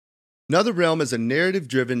Neverthere is a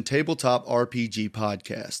narrative-driven tabletop RPG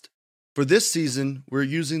podcast. For this season, we're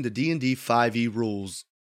using the D&D 5e rules.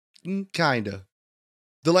 Kinda.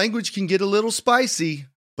 The language can get a little spicy,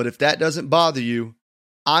 but if that doesn't bother you,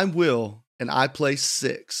 I'm Will, and I play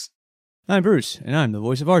Six. I'm Bruce, and I'm the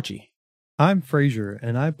voice of Archie. I'm Frazier,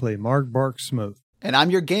 and I play Margbark Smoth. And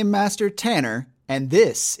I'm your Game Master, Tanner, and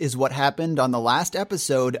this is what happened on the last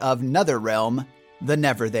episode of Neverthere, the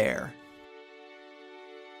Neverthere.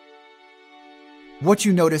 What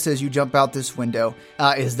you notice as you jump out this window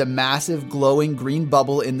is the massive glowing green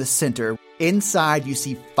bubble in the center. Inside, you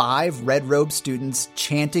see 5 red-robed students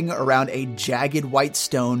chanting around a jagged white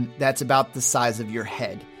stone that's about the size of your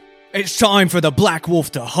head. It's time for the Black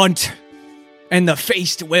Wolf to hunt, and the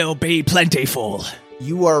feast will be plentiful.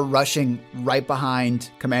 You are rushing right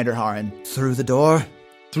behind Commander Haran. Through the door?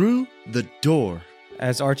 Through the door.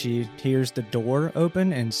 As Archie hears the door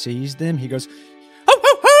open and sees them, he goes,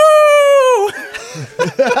 he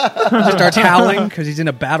starts howling because he's in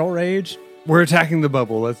a battle rage. We're attacking the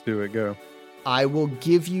bubble. Let's do it. Go. I will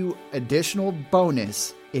give you additional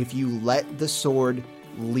bonus if you let the sword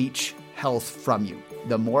leech health from you.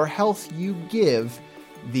 The more health you give,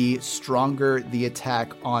 the stronger the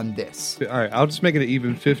attack on this. All right, I'll just make it an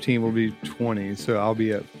even 15 will be 20, so I'll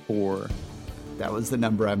be at 4. That was the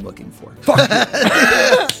number I'm looking for.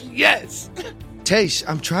 Yes! Taish,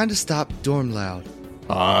 I'm trying to stop Dormloud.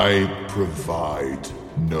 I provide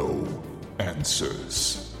no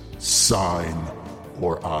answers. Sign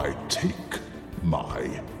or I take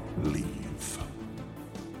my leave.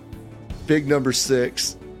 Big number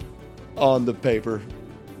 6 on the paper.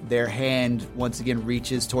 Their hand once again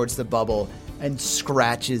reaches towards the bubble and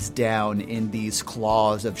scratches down in these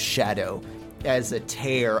claws of shadow as a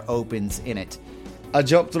tear opens in it. I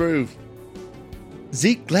jump through.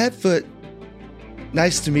 Zeke Gladfoot,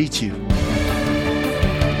 nice to meet you.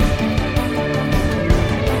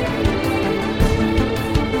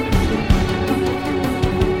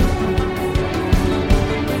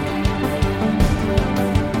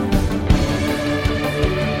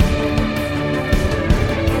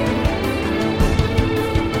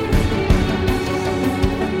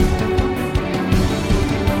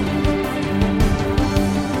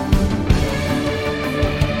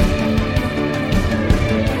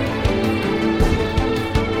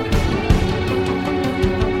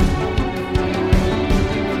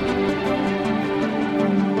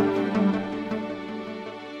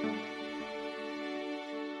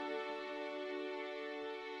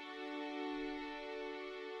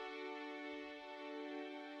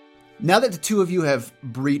 Now that the two of you have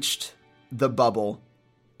breached the bubble,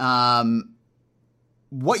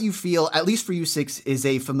 what you feel, at least for you 6, is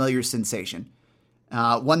a familiar sensation.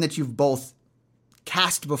 One that you've both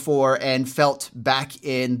cast before and felt back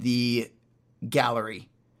in the gallery.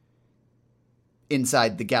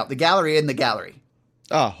 Inside the gallery in the gallery.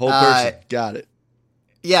 Whole person. Got it.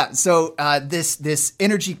 Yeah, so this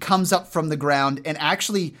energy comes up from the ground, and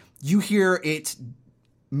actually you hear it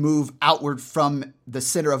move outward from the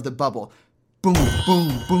center of the bubble. Boom,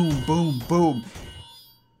 boom, boom, boom, boom.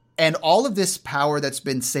 And all of this power that's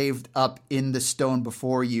been saved up in the stone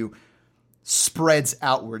before you spreads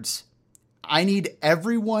outwards. I need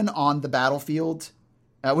everyone on the battlefield,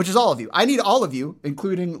 which is all of you. I need all of you,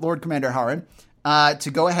 including Lord Commander Haran,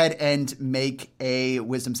 to go ahead and make a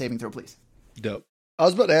wisdom saving throw, please. Dope. I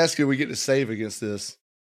was about to ask you, we get to save against this.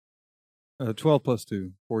 12 plus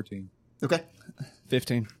 2, 14. Okay.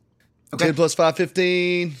 15. Okay. 10 plus 5,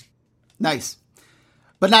 15. Nice.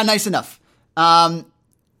 But not nice enough. I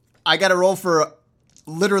got to roll for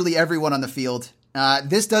literally everyone on the field.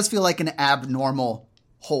 This does feel like an abnormal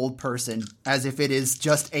hold person, as if it is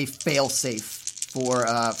just a fail-safe for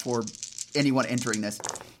anyone entering this.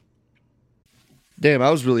 Damn, I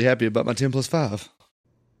was really happy about my 10 plus 5.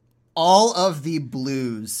 All of the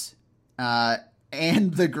blues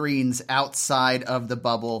and the greens outside of the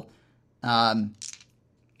bubble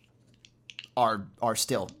are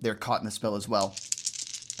still. They're caught in the spell as well.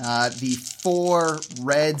 The 4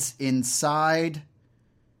 reds inside,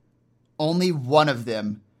 only one of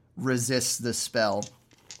them resists the spell.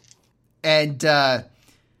 And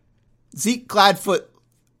Zeke Gladfoot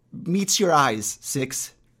meets your eyes,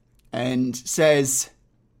 6, and says,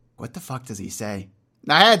 what the fuck does he say?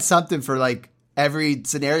 I had something for like every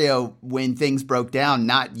scenario when things broke down,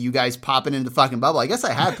 not you guys popping into the fucking bubble. I guess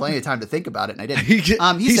I had plenty of time to think about it, and I didn't.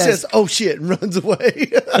 He says, oh shit, and runs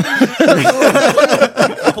away.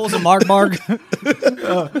 Pulls a Marg.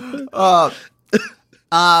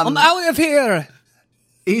 I'm out of here.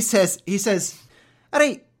 He says, all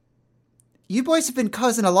right, you boys have been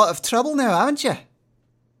causing a lot of trouble now, haven't you?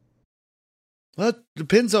 What?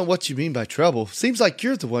 Depends on what you mean by trouble. Seems like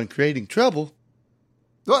you're the one creating trouble.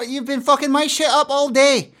 Well, you've been fucking my shit up all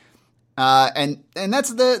day. And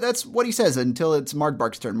that's what he says until it's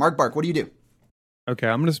Margbark's turn. Margbark, what do you do? Okay,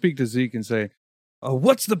 I'm going to speak to Zeke and say,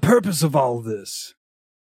 what's the purpose of all this?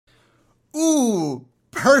 Ooh,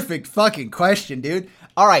 perfect fucking question, dude.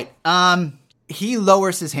 All right. He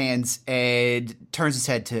lowers his hands and turns his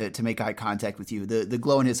head to make eye contact with you. The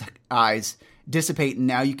glow in his eyes dissipate, and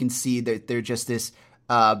now you can see that they're just this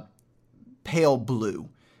pale blue.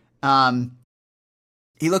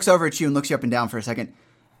 He looks over at you and looks you up and down for a second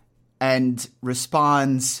and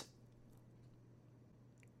responds,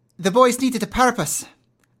 "The boys needed a purpose,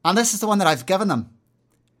 and this is the one that I've given them.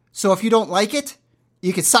 So if you don't like it,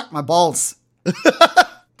 you can suck my balls."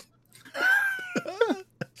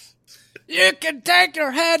 You can take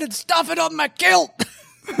your head and stuff it on my kilt.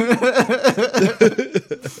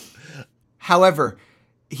 However,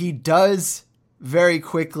 he does very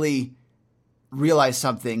quickly realize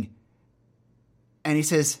something, and he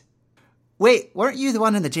says, "Wait, weren't you the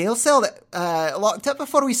one in the jail cell that locked up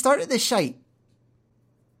before we started this shite?"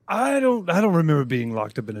 I don't remember being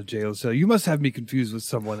locked up in a jail cell. You must have me confused with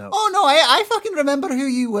someone else. Oh no, I fucking remember who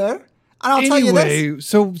you were. And I'll tell you this.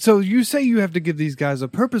 So you say you have to give these guys a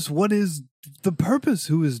purpose. What is the purpose?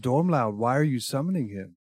 Who is Dormloud? Why are you summoning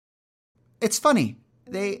him? It's funny.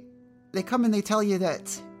 They come and they tell you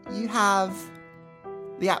that you have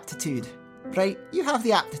the aptitude, right? You have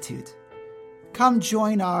the aptitude. Come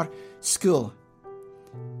join our school.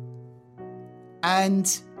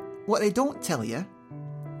 And what they don't tell you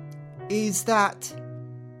is that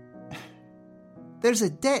there's a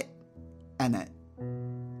debt in it.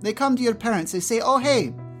 They come to your parents, they say, "Oh,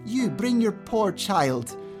 hey, you bring your poor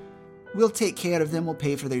child. We'll take care of them, we'll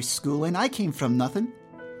pay for their schooling. I came from nothing."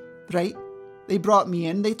 Right? They brought me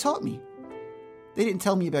in, they taught me. They didn't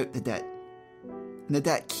tell me about the debt. And the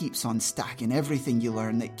debt keeps on stacking. Everything you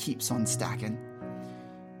learn, that keeps on stacking.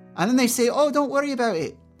 And then they say, "Oh, don't worry about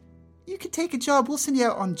it. You can take a job, we'll send you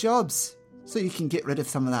out on jobs so you can get rid of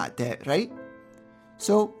some of that debt," right?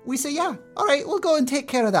 So we say, "Yeah, all right, we'll go and take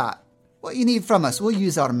care of that. What you need from us, we'll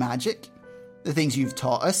use our magic. The things you've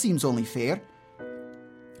taught us seems only fair."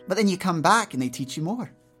 But then you come back and they teach you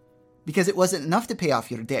more. Because it wasn't enough to pay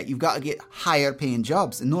off your debt. You've got to get higher paying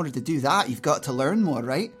jobs. In order to do that, you've got to learn more,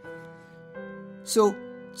 right? So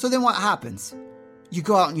then what happens? You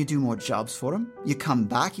go out and you do more jobs for them. You come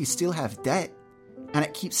back, you still have debt. And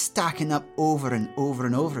it keeps stacking up over and over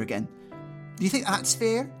and over again. Do you think that's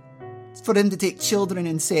fair? For him to take children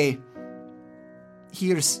and say,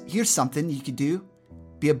 Here's something you could do.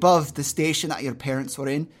 Be above the station that your parents were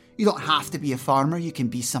in. You don't have to be a farmer. You can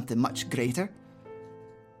be something much greater.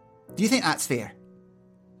 Do you think that's fair?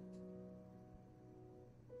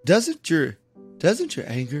 Doesn't your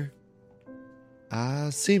anger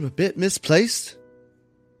seem a bit misplaced?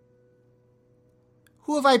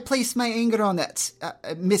 Who have I placed my anger on that's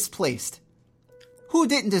misplaced? Who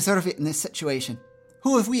didn't deserve it in this situation?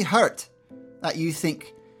 Who have we hurt that you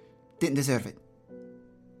think didn't deserve it?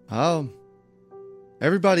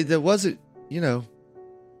 Everybody that wasn't, your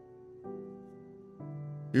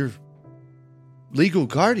legal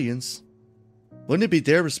guardians. Wouldn't it be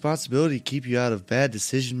their responsibility to keep you out of bad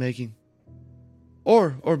decision making?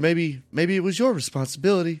 Or maybe it was your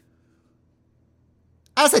responsibility.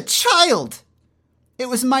 As a child, it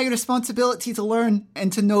was my responsibility to learn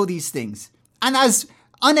and to know these things. And as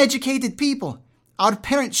uneducated people, our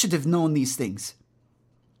parents should have known these things.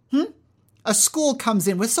 A school comes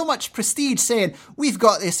in with so much prestige saying, "We've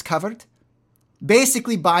got this covered."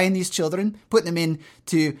 Basically buying these children, putting them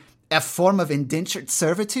into a form of indentured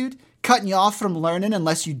servitude, cutting you off from learning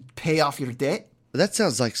unless you pay off your debt. That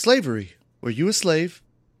sounds like slavery. Were you a slave?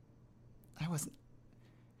 I wasn't.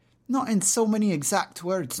 Not in so many exact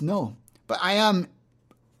words, no. But I am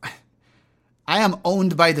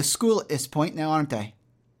owned by the school at this point now, aren't I?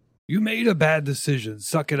 You made a bad decision.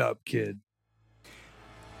 Suck it up, kid.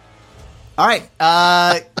 All right,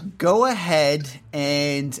 go ahead,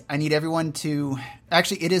 and I need everyone to...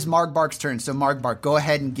 Actually, it is Margbark's turn, so Margbark, go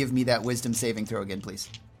ahead and give me that wisdom saving throw again, please.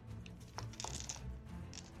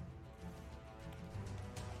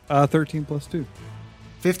 13 plus 2.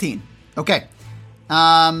 15. Okay.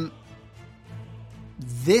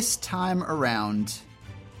 This time around...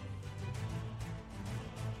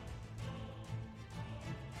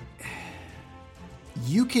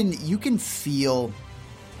 You can feel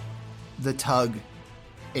the tug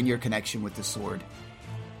in your connection with the sword.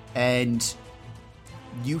 And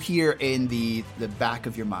you hear in the back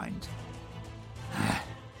of your mind,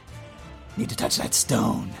 "Need to touch that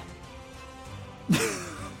stone."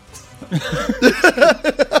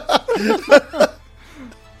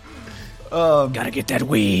 Gotta get that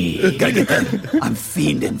weed. Gotta get that. I'm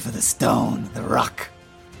fiending for the stone, the rock.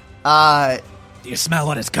 Do you smell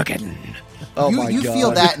what it's cooking? Oh my you God.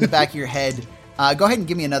 feel that in the back of your head. Go ahead and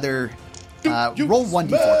give me another. Roll 1d4,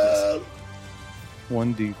 please.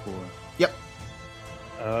 1d4. Yep.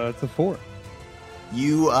 It's a 4.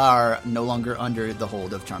 You are no longer under the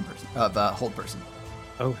hold of hold person.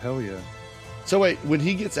 Oh, hell yeah. So wait, when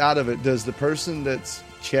he gets out of it, does the person that's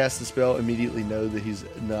cast the spell immediately know that he's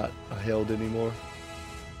not held anymore?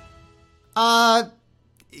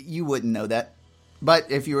 You wouldn't know that.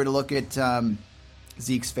 But if you were to look at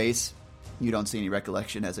Zeke's face, you don't see any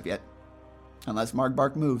recollection as of yet. Unless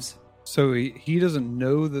Margbark moves. So he doesn't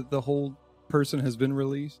know that the whole person has been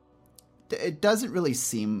released? It doesn't really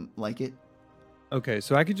seem like it. Okay,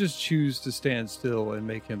 so I could just choose to stand still and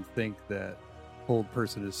make him think that hold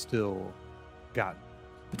person is still gotten.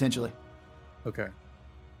 Potentially. Okay.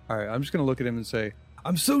 All right, I'm just going to look at him and say,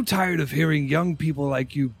 I'm so tired of hearing young people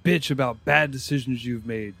like you bitch about bad decisions you've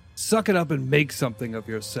made. Suck it up and make something of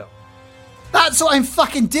yourself. That's what I'm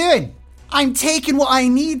fucking doing. I'm taking what I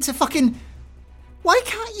need to fucking... Why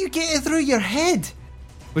can't you get it through your head?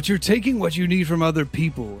 But you're taking what you need from other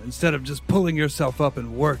people instead of just pulling yourself up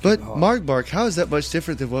and working But hard. Margbark, how is that much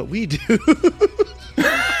different than what we do? Who the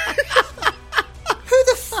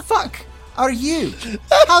fuck are you?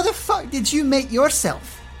 How the fuck did you make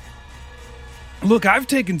yourself? Look, I've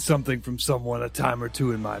taken something from someone a time or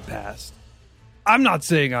two in my past. I'm not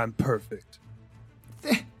saying I'm perfect.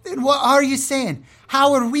 Then what are you saying?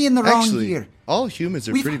 How are we in the wrong Actually, here? all humans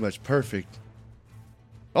are pretty much perfect.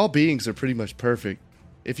 All beings are pretty much perfect.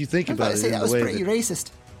 If you think I was about about to it say in that the was way pretty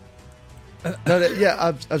racist.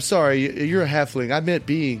 I'm sorry. You're a halfling. I meant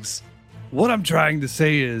beings. What I'm trying to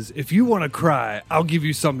say is, if you want to cry, I'll give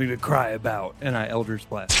you something to cry about. And I Eldritch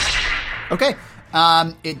Blast. Okay.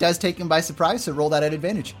 It does take him by surprise, so roll that at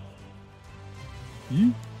advantage.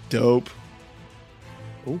 Dope.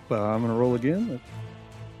 Oh, I'm going to roll again.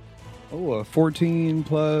 14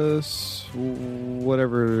 plus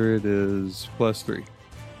whatever it is, plus 3.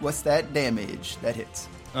 What's that damage that hits?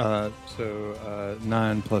 9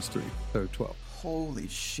 plus 3, so 12. Holy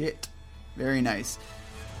shit. Very nice.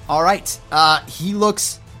 All right. He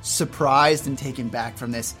looks surprised and taken back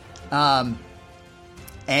from this. And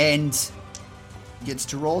gets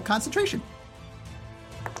to roll concentration.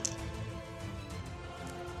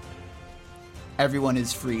 Everyone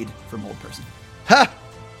is freed from hold person. Ha!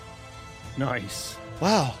 Nice.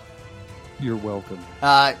 Wow. You're welcome.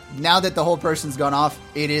 Now that the whole person's gone off,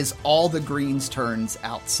 it is all the greens' turns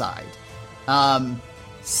outside.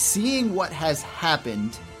 Seeing what has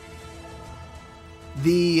happened,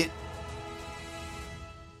 the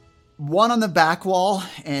one on the back wall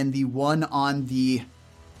and the one on the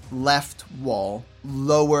left wall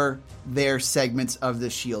lower their segments of the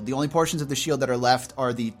shield. The only portions of the shield that are left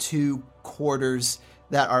are the 2 quarters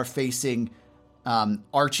that are facing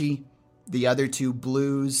Archie, the other 2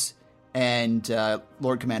 blues, and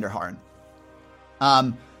Lord Commander Harn.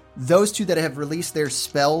 Those 2 that have released their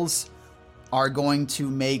spells are going to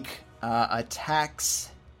make attacks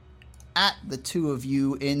at the 2 of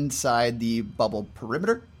you inside the bubble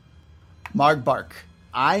perimeter. Margbark,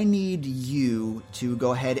 I need you to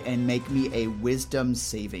go ahead and make me a wisdom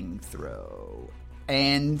saving throw.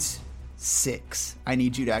 And 6. I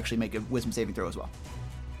need you to actually make a wisdom saving throw as well.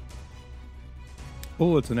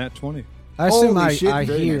 Oh, it's a nat 20. I assume Holy shit, I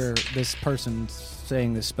very hear nice. this person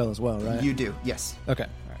saying this spell as well, right? You do, yes. Okay. All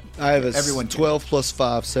right. I have a Everyone can. 12 plus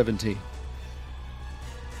 5, 17.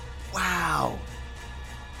 Wow.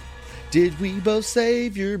 Did we both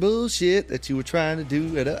save your bullshit that you were trying to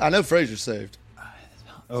do? I know Fraser saved.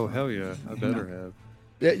 Oh, hell yeah. I better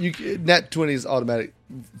have. Yeah, nat 20 is automatic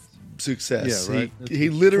success. Yeah, right. He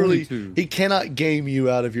literally 22. he cannot game you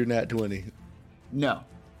out of your nat 20. No.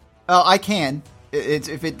 Oh, I can.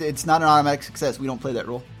 It's not an automatic success. We don't play that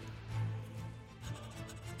rule.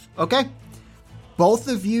 Okay. Both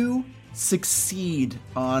of you succeed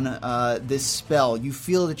on this spell. You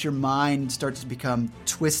feel that your mind starts to become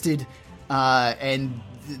twisted, and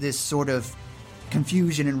this sort of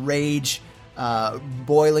confusion and rage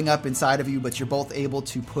boiling up inside of you, but you're both able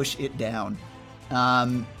to push it down.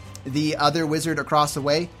 The other wizard across the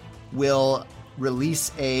way will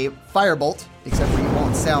release a firebolt, except for you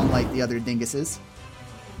won't sound like the other dinguses.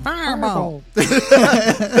 Fireball!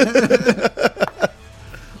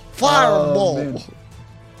 Fireball.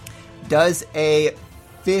 Does a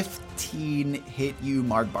 15 hit you,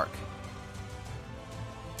 Margbark?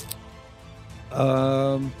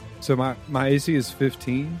 So my AC is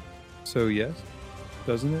 15, so yes.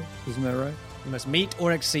 Doesn't it? Isn't that right? You must meet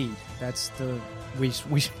or exceed. That's the... We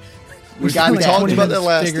We got we that. talked about that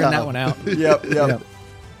last figuring time. that one out. Yep.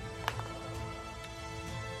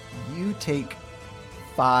 You take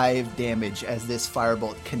 5 damage as this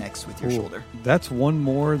firebolt connects with your shoulder. That's one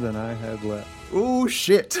more than I had left. Oh,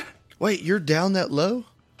 shit. Wait, you're down that low?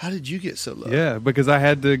 How did you get so low? Yeah, because I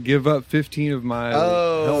had to give up 15 of my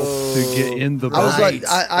health to get in the I was bubble. like,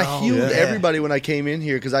 I healed yeah. everybody when I came in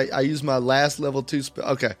here because I used my last level 2 spell.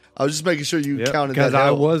 Okay, I was just making sure you counted that. Because I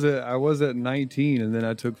was at 19, and then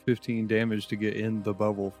I took 15 damage to get in the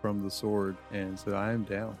bubble from the sword, and so I am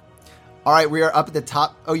down. All right, we are up at the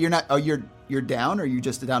top. Oh, you're not. Oh, you're down, or you're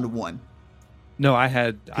just down to 1? No, I He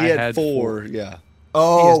had had 4. Yeah,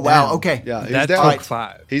 Oh, is wow. down. Okay. yeah, he's That down. took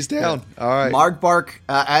 5. He's down. All right. Mark Bark,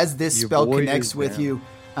 as this Your spell boy connects is with down. you,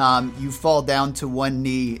 you fall down to 1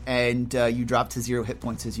 knee, and you drop to 0 hit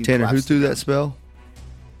points as you Tanner, who collapse threw to that spell?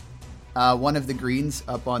 one of the greens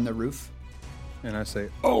up on the roof. And I say,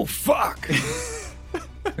 oh, fuck!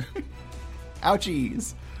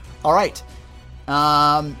 Ouchies. All right.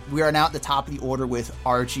 We are now at the top of the order with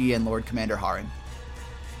Archie and Lord Commander Harin.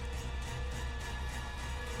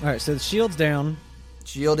 All right, so the shield's down.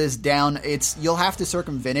 Shield is down. You'll have to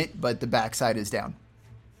circumvent it, but the backside is down.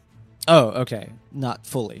 Oh, okay. Not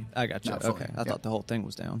fully. I got you. Not fully, Okay, I yeah. thought the whole thing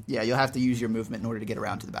was down. Yeah, you'll have to use your movement in order to get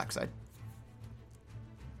around to the backside.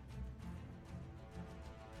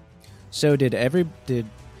 So did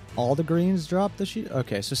all the greens drop the shield?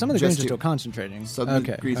 Okay, so some of the Just greens are 2. still concentrating. Some of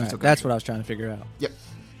the Okay, greens are all still that's what I was trying to figure out. Yep.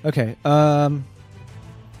 Okay.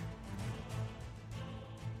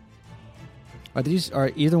 Are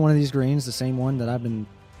either one of these greens the same one that I've been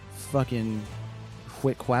fucking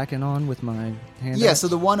whacking on with my hand? Yeah, so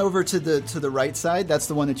the one over to the right side, that's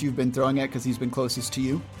the one that you've been throwing at because he's been closest to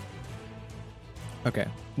you. Okay.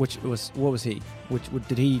 What was he? Which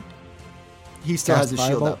did he? He still Cast has his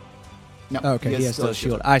shield firebolt? up. No, Oh, okay, he has still a his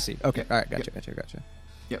shield. up. I see. Okay, all right, gotcha.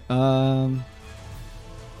 Yep. Um,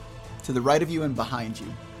 To the right of you and behind you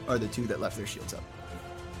are the 2 that left their shields up.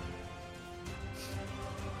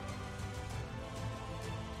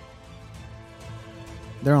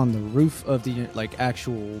 they're on the roof of the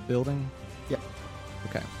actual building. Yep.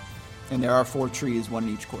 Okay. And there are 4 trees, 1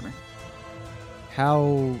 in each corner.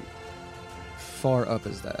 How far up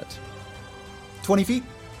is that? 20 feet.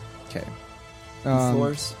 Okay.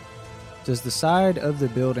 Floors. Does the side of the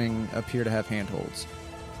building appear to have handholds?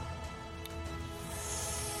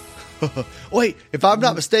 Wait, if I'm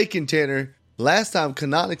not mistaken, Tanner, last time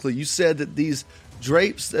canonically you said that these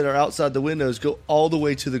drapes that are outside the windows go all the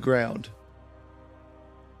way to the ground.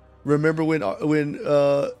 Remember when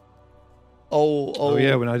Oh,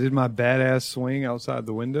 yeah, when I did my badass swing outside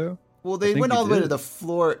the window? Well, they think went you all the way did. to the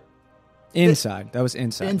floor Inside. That was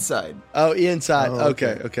inside. inside. Oh, inside. Oh,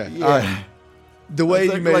 okay. okay. Yeah. All right. The way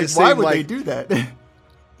you made it seem why would like they do that?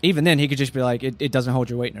 Even then, he could just be like, it doesn't hold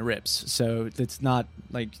your weight and it rips. So it's not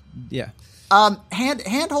yeah.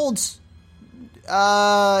 Handholds.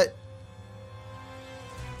 how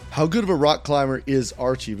good of a rock climber is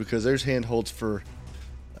Archie? Because there's handholds for.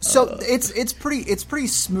 So it's pretty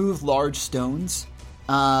smooth, large stones.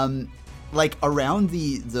 Like around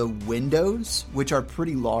the windows, which are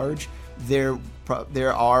pretty large, there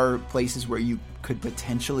are places where you could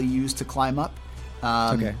potentially use to climb up.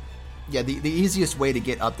 Okay. Yeah, the easiest way to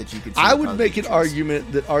get up that you could see I would would probably make be an trees.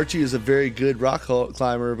 argument that Archie is a very good rock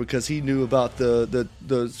climber because he knew about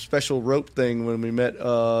the special rope thing when we met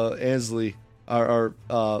Ansley, our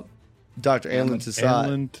Dr. Anlin Tassad.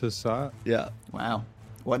 Anlin Tassad? Yeah. Wow.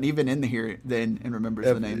 Wasn't even in here then and remembers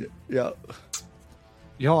the name. Yeah.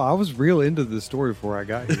 Y'all, I was real into this story before I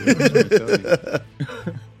got here. I was gonna tell you.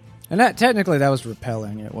 And that technically that was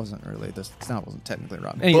repelling. It wasn't really this. It wasn't technically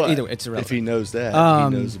rock. But Either way, it's irrelevant. if he knows that, he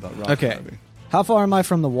knows about rock okay. climbing. How far am I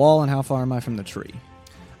from the wall, and how far am I from the tree?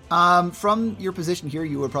 From your position here,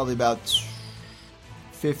 you were probably about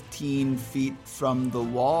 15 feet from the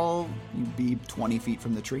wall. You'd be 20 feet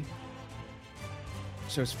from the tree.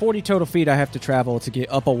 So it's 40 total feet I have to travel to get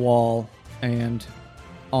up a wall and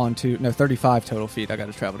onto 35 total feet I got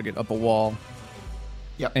to travel to get up a wall.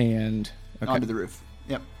 Yep. And okay. Onto the roof.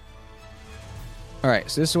 Yep. All right,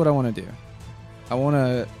 so this is what I want to do. I want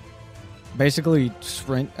to basically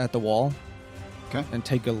sprint at the wall. Okay. And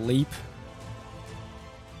take a leap,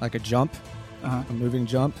 like a jump, a moving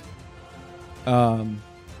jump.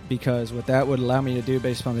 Because what that would allow me to do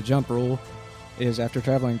based upon the jump rule is after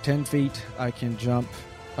traveling 10 feet, I can jump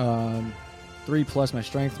 3 plus my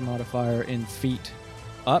strength modifier in feet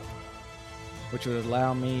up, which would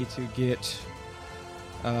allow me to get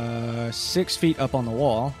 6 feet up on the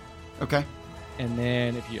wall. Okay. And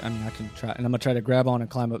then I can try, and I'm going to try to grab on and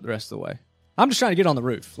climb up the rest of the way. I'm just trying to get on the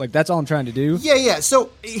roof. Like, that's all I'm trying to do. Yeah.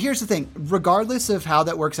 So here's the thing. Regardless of how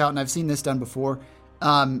that works out, and I've seen this done before,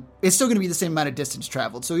 it's still going to be the same amount of distance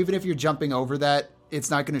traveled. So even if you're jumping over that, it's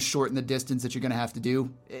not going to shorten the distance that you're going to have to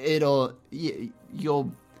do.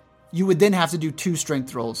 You would then have to do 2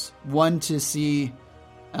 strength rolls. One to see.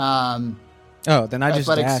 Then I just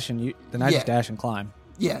athletics. dash and just dash and climb.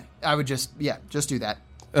 Yeah, I would just do that.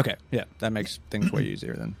 Okay, yeah, that makes things way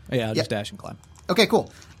easier then. Yeah, I'll just dash and climb. Okay,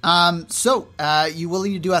 cool. You will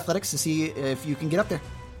need to do athletics to see if you can get up there.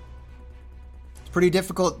 It's pretty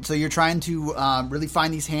difficult. So you're trying to really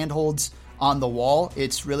find these handholds on the wall.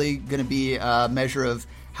 It's really going to be a measure of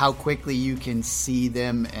how quickly you can see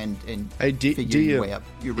them and figure your way up.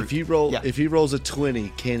 If he rolls a 20,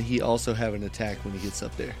 can he also have an attack when he gets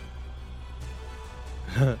up there?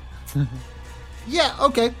 Yeah,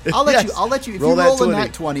 okay. I'll let you. I'll let you. If Roll you that roll 20. a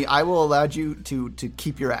nat 20, I will allow you to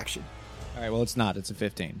keep your action. All right, well, it's not. It's a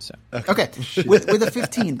 15, so. Okay. With a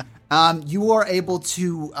 15, you are able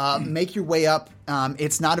to make your way up.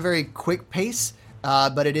 It's not a very quick pace,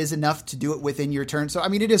 but it is enough to do it within your turn. So, I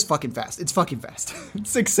mean, it is fucking fast. It's fucking fast.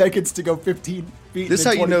 6 seconds to go 15 feet. This is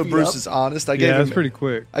how you know Bruce is honest. It's pretty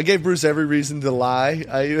quick. I gave Bruce every reason to lie.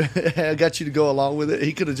 I got you to go along with it.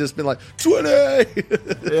 He could have just been like, 20!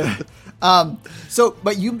 Yeah.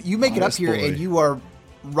 But you make it up here, and you are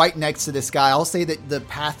right next to this guy. I'll say that the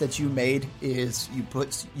path that you made is it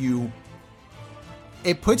puts you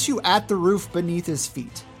at the roof beneath his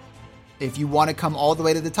feet. If you want to come all the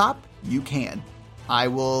way to the top, you can. I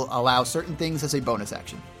will allow certain things as a bonus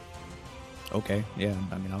action. Okay, yeah.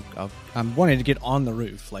 I mean, I'm wanting to get on the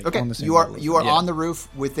roof, like Okay, on the same you are level. on the roof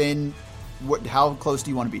within. How close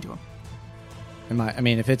do you want to be to him?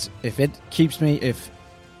 If it keeps me, if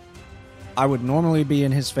I would normally be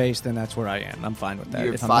in his face, then that's where I am. I'm fine with that.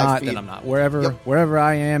 You're If I'm 5 not, feet. then I'm not. Wherever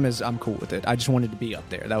I am I'm cool with it. I just wanted to be up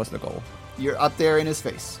there. That was the goal. You're up there in his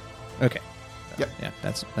face. Okay. Yep. Yeah,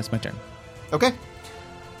 that's my turn. Okay.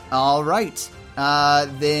 All right.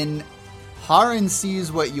 Then Haran sees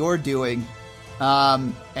what you're doing,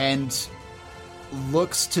 and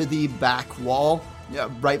looks to the back wall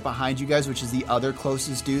right behind you guys, which is the other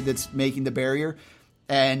closest dude that's making the barrier,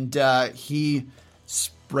 and he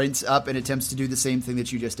sprints up and attempts to do the same thing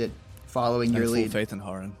that you just did, following your Full lead. faith in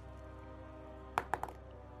Haran.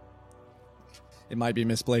 It might be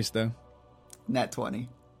misplaced though. Nat 20.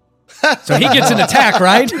 So he gets an attack,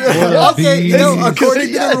 right? Okay, according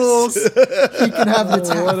to the rules, he can have an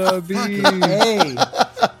attack. What a beast. Hey.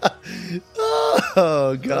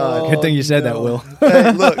 Oh, God. Good thing you said that, Will.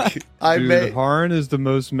 Hey, look, Dude, Harn is the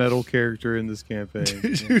most metal character in this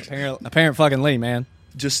campaign. Apparent fucking Lee, man.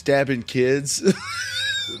 just stabbing kids.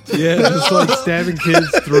 Yeah, just like stabbing kids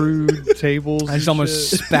through tables. I just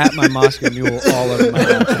almost spat my Moscow Mule all over my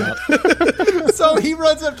laptop. So he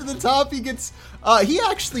runs up to the top. He gets. He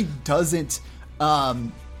actually doesn't.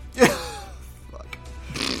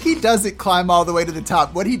 He doesn't climb all the way to the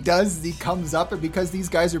top. What he does is he comes up, and because these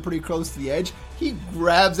guys are pretty close to the edge, he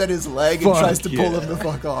grabs at his leg and tries to pull him the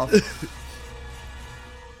fuck off.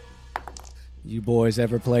 You boys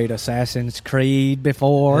ever played Assassin's Creed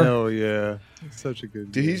before? Hell yeah. It's such a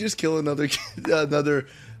good Did game. he just kill another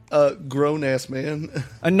grown ass man?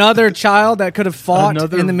 Another child that could have fought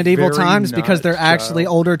Another in the medieval very times because they're nice actually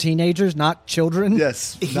child. older teenagers, not children.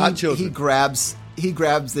 Yes, not children. He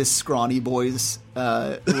grabs this scrawny boy's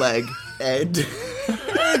leg and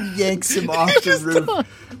yanks him off the roof.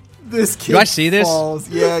 This kid Do I see this? falls.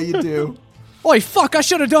 Yeah, you do. Oi, fuck, I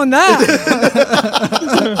should have done that.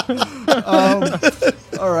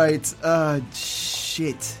 All right.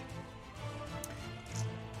 Shit.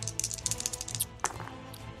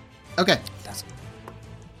 Okay.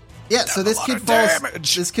 Yeah, so this kid falls.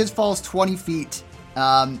 This kid falls 20 feet,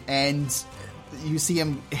 and you see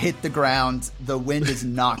him hit the ground. The wind is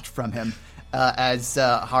knocked from him as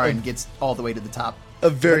Haran gets all the way to the top.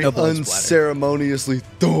 A very No blood unceremoniously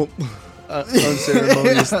thump.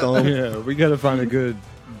 Unceremonious thump. Yeah, we gotta find a good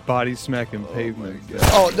body smacking pavement.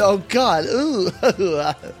 Oh no, God! Ooh.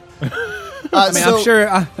 I mean,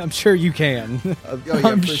 I'm sure you can.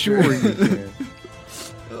 I'm sure you can.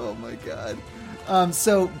 Oh my God.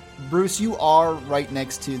 So Bruce, you are right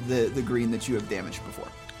next to the green that you have damaged before.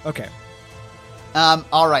 Okay.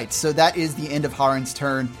 All right, so that is the end of Haran's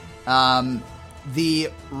turn. The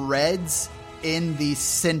reds in the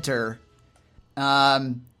center.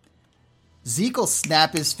 Zeke will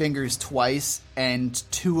snap his fingers twice, and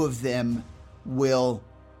two of them will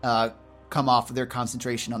come off of their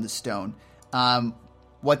concentration on the stone.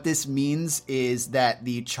 What this means is that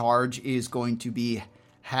the charge is going to be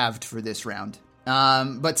halved for this round.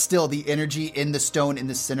 But still, the energy in the stone in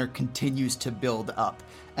the center continues to build up.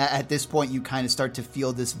 At this point, you kind of start to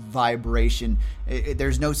feel this vibration.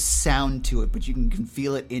 There's no sound to it, but you can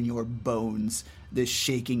feel it in your bones, this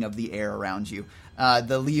shaking of the air around you.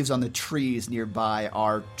 The leaves on the trees nearby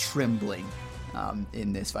are trembling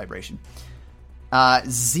in this vibration.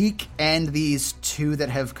 Zeke and these two that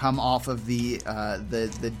have come off of the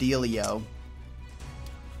dealio.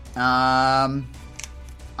 I'm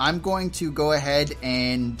going to go ahead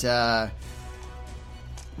and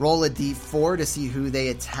roll a d4 to see who they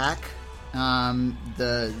attack.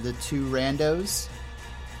 The two randos.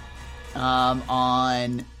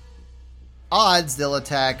 On odds, they'll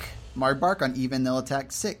attack Mardbark. On even, they'll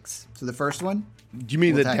attack 6. So the first one. Do you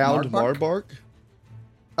mean the downed Mardbark?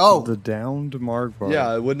 Oh, The downed Mardbark.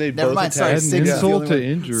 Yeah, wouldn't they Never both mind, attack? sorry, An 6 insult is to the only one.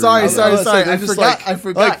 injury. Sorry. I I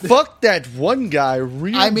forgot. Like, fuck that one guy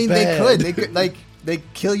real I mean, bad. they could. They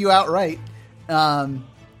kill you outright. No,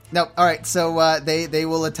 all right. So they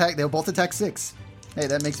will attack. They'll both attack 6. Hey,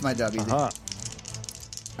 that makes my job easy. Uh-huh.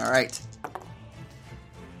 All right.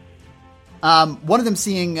 One of them,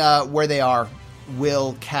 seeing where they are,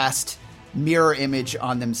 will cast mirror image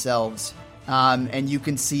on themselves, and you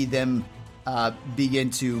can see them begin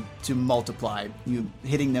to multiply.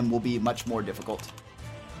 Hitting them will be much more difficult.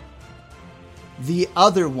 The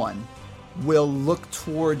other one will look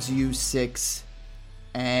towards you, 6,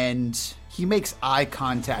 and he makes eye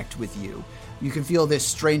contact with you. You can feel this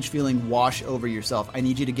strange feeling wash over yourself. I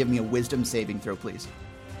need you to give me a wisdom saving throw, please.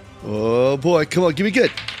 Oh boy, come on, give me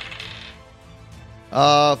good.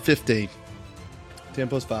 15. 10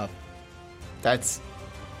 plus 5. That's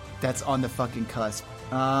on the fucking cusp.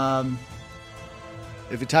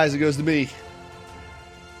 If it ties, it goes to me.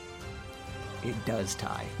 It does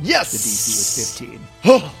tie. Yes! The DC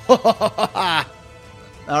was 15.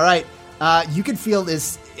 All right. You can feel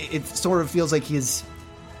this. It sort of feels like his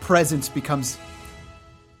presence becomes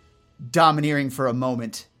domineering for a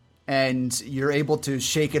moment, and you're able to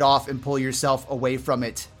shake it off and pull yourself away from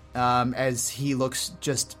it as he looks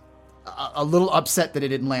just a little upset that it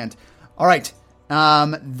didn't land. All right.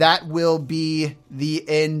 That will be the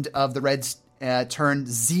end of the Red's turn.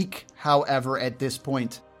 Zeke, however, at this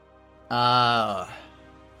point, got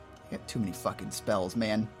too many fucking spells,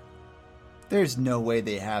 man. There's no way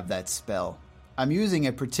they have that spell. I'm using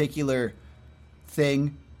a particular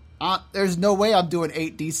thing. There's no way I'm doing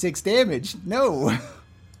 8d6 damage. No.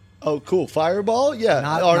 Oh, cool. Fireball? Yeah.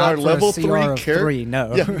 Not our for level a CR 3 of 3,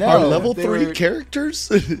 no. Yeah, No, our level they 3 were-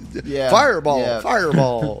 characters? Yeah, Fireball. yeah.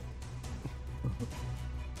 Fireball.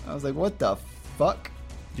 I was like, what the fuck?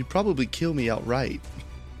 You'd probably kill me outright.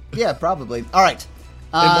 Yeah, probably. All right.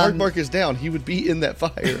 And Mardbark is down. He would be in that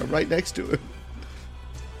fire. I'm right next to him.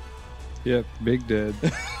 Yep, big dead.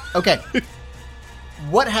 Okay.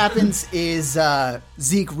 What happens is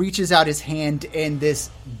Zeke reaches out his hand, and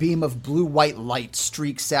this beam of blue-white light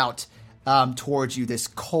streaks out towards you. This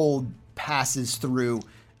cold passes through,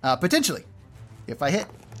 potentially, if I hit.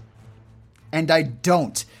 And I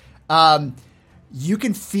don't. You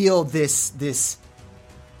can feel this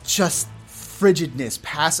just frigidness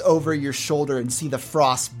pass over your shoulder and see the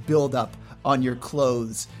frost build up on your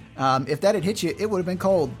clothes. If that had hit you, it would have been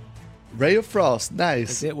cold. Ray of Frost.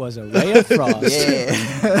 Nice. It was a ray of frost.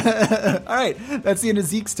 Yeah. All right. That's the end of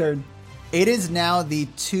Zeke's turn. It is now the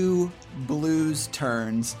two blues'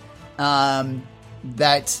 turns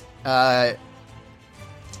that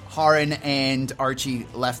Haran and Archie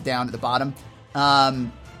left down at the bottom.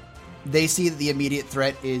 They see that the immediate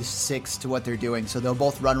threat is 6 to what they're doing, so they'll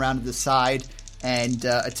both run around to the side and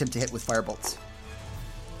attempt to hit with firebolts.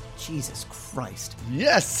 Jesus Christ.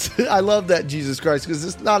 Yes. I love that, Jesus Christ, because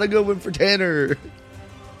it's not a good one for Tanner.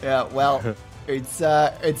 Yeah, well, it's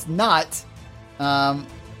not.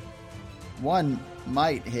 One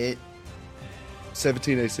might hit.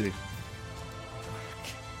 17 AC.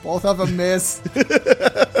 Both of them miss.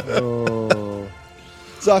 Oh.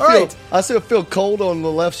 So All right. I still feel cold on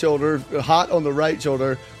the left shoulder, hot on the right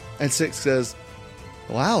shoulder, and 6 says,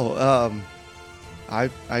 "Wow, I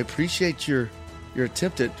appreciate your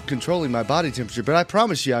attempt at controlling my body temperature, but I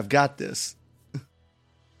promise you, I've got this."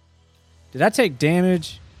 Did I take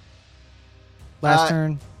damage last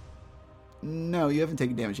turn? No, you haven't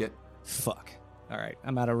taken damage yet. Fuck. All right,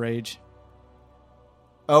 I'm out of rage.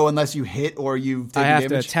 Oh, unless you hit or you've taken I have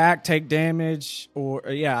damage? to attack, take damage, or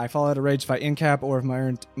I fall out of rage if I incap, or if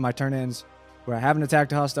my turn ends where I haven't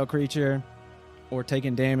attacked a hostile creature, or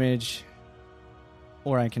taken damage,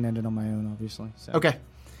 or I can end it on my own, obviously. So. Okay.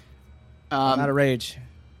 I'm out of rage.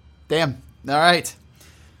 Damn. All right.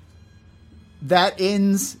 That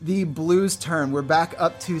ends the Blues' turn. We're back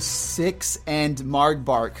up to 6 and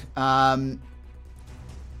Margbark.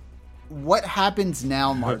 what happens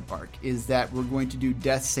now, Markbark, is that we're going to do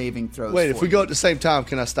death saving throws. Wait, if we go at the same time,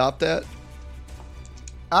 can I stop that?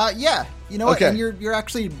 Yeah. You know what? Okay. And you're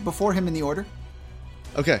actually before him in the order.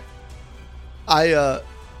 Okay. Okay.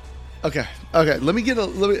 Let me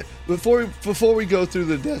before we go through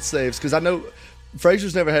the death saves, because I know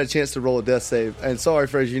Fraser's never had a chance to roll a death save, and sorry,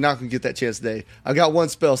 Fraser, you're not gonna get that chance today. I got one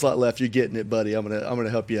spell slot left. You're getting it, buddy. I'm gonna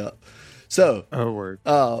help you out. So, word.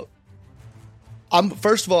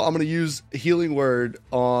 First of all, I'm gonna use Healing Word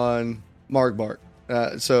on Margbark.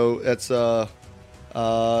 So that's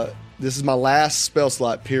this is my last spell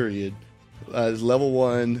slot. Period. It's level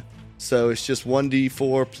 1, so it's just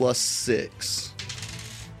 1d4 plus 6.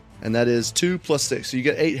 And that is 2 plus 6. So you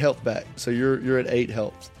get 8 health back. So you're at 8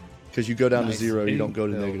 health. Because you go down to 0, you don't go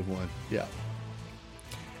to -1. Yeah.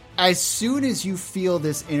 As soon as you feel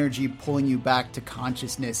this energy pulling you back to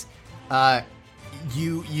consciousness,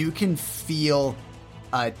 you can feel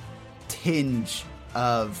a tinge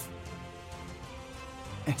of...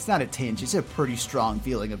 It's not a tinge. It's a pretty strong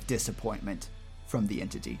feeling of disappointment from the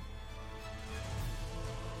entity.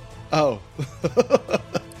 Oh.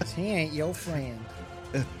 He ain't your friend.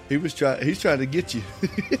 He's trying to get you.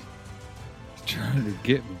 Trying to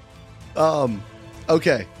get me.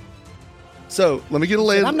 Okay. So let me get a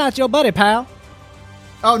lay. I'm not your buddy, pal.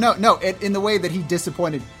 Oh, no. In the way that he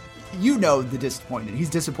disappointed... You know the disappointed. He's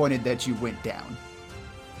disappointed that you went down.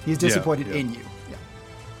 He's disappointed in you. Yeah.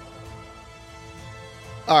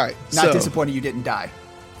 All right. Not disappointed you didn't die.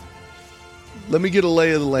 Let me get a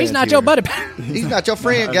lay of the land. He's not here. your buddy, pal. He's not your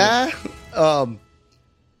friend, guy.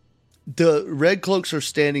 The red cloaks are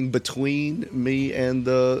standing between me and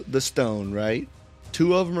the stone, right?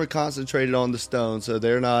 2 of them are concentrated on the stone, so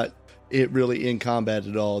they're not really in combat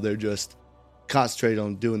at all. They're just concentrated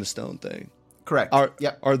on doing the stone thing. Correct.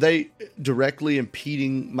 Are they directly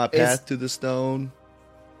impeding my path to the stone?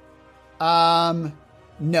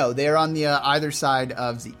 No, they're on the either side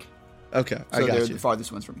of Zeke. Okay, So I got they're you. the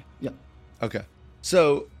farthest ones from you. Yep. Okay.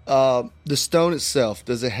 So, the stone itself,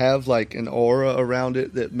 does it have like an aura around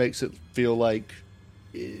it that makes it feel like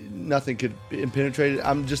nothing could penetrate it?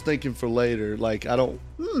 I'm just thinking for later. Like, I don't...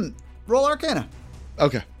 Roll Arcana.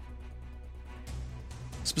 Okay.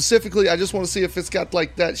 Specifically, I just want to see if it's got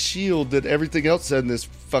like that shield that everything else in this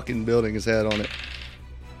fucking building has had on it.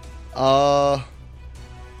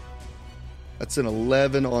 That's an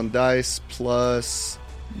 11 on dice plus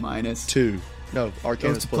Minus 2. No,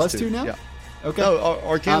 Arcana is plus plus 2 now? Yeah. Okay. No,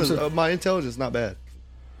 Arcana, my intelligence is not bad.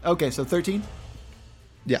 Okay, so 13?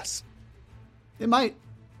 Yes. It might.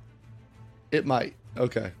 It might.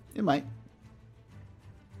 Okay. It might.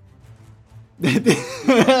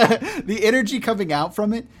 The energy coming out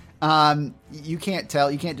from it, you can't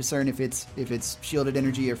tell. You can't discern if it's shielded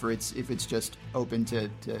energy or if it's just open to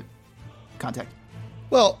contact.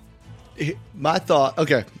 Well, my thought...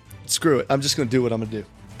 Okay, screw it. I'm just going to do what I'm going to do.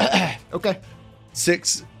 Okay.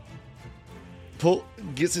 6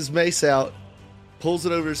 gets his mace out, pulls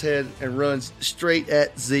it over his head, and runs straight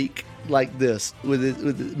at Zeke like this with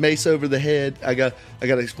the mace over the head. I got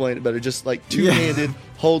to explain it better. Just like two-handed,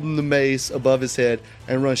 holding the mace above his head,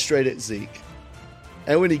 and run straight at Zeke.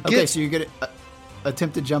 And when he gets... Okay, so you're going to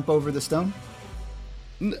attempt to jump over the stone?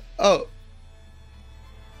 Oh.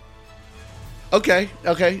 Okay.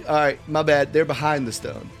 All right. My bad. They're behind the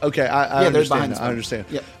stone. Okay, I understand. They're behind the stone. I understand.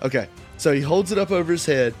 Yep. Okay. So he holds it up over his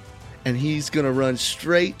head, and he's gonna run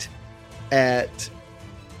straight at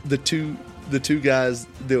the two guys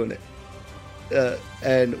doing it.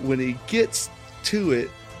 And when he gets to it,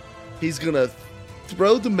 he's gonna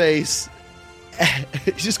throw the mace.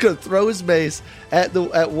 He's just gonna throw his mace at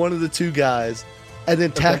one of the 2 guys, and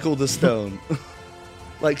then tackle the stone,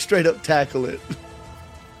 like straight up tackle it.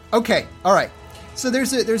 Okay. All right. So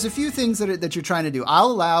there's a few things that you're trying to do.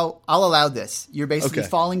 I'll allow this. You're basically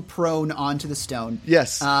falling prone onto the stone.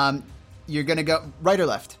 Yes. You're gonna go right or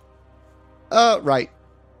left. Right.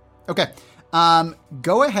 Okay.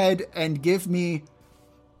 Go ahead and give me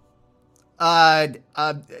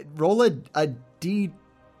roll a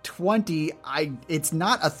D20. It's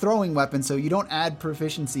not a throwing weapon, so you don't add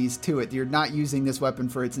proficiencies to it. You're not using this weapon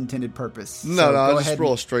for its intended purpose. No, go I'll ahead just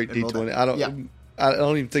roll a straight and roll D20. that. I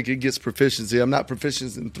don't even think it gets proficiency. I'm not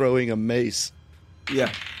proficient in throwing a mace.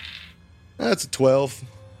 Yeah. That's a 12.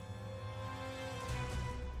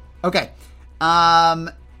 Okay.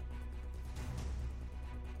 At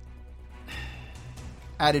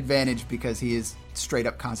advantage because he is straight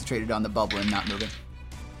up concentrated on the bubble and not moving.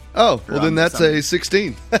 Oh, well then that's a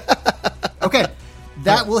 16. Okay.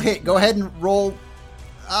 That will hit. Go ahead and roll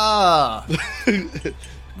 1d4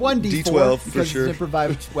 D12 for because sure. it's an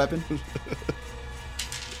improvised weapon.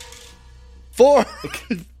 4.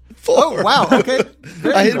 4. Oh, wow. Okay.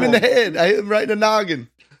 Very I hit him in the cool. head. I hit him right in the noggin.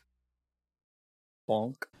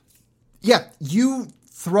 Bonk. Yeah, you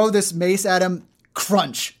throw this mace at him.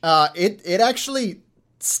 Crunch. It actually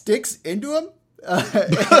sticks into him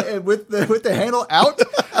with the handle out,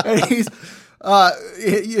 and his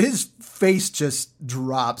face just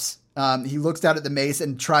drops. He looks down at the mace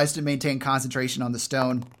and tries to maintain concentration on the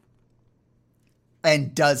stone,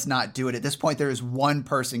 and does not do it. At this point, there is one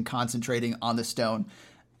person concentrating on the stone,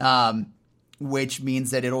 which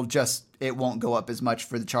means that it won't go up as much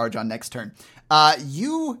for the charge on next turn.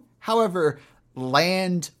 You, however,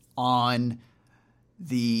 land on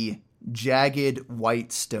the jagged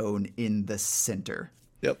white stone in the center.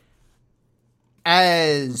 Yep.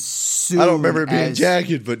 As soon I don't remember it being as,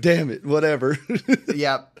 jagged, but damn it, whatever.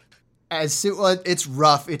 Yeah. As soon, well, it's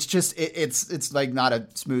rough. It's just it's like not a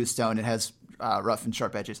smooth stone. It has rough and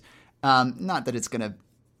sharp edges. Not that it's gonna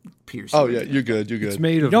pierce. Oh you. yeah, you're good. You're good. It's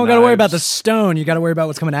made of You don't got to worry about the knives. stone. You got to worry about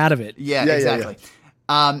what's coming out of it. Yeah, Yeah, exactly.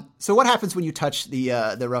 So what happens when you touch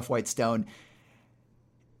the rough white stone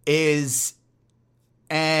is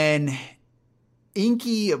an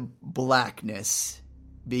inky blackness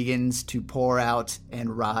begins to pour out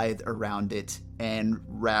and writhe around it and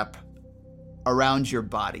wrap around your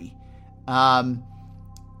body.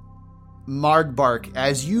 Margbark,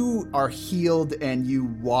 as you are healed and you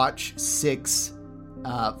watch Six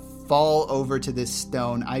fall over to this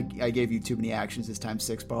stone, I gave you too many actions this time,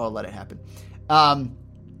 Six, but I'll let it happen. Can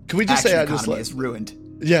we just Action say I just economy let? is ruined.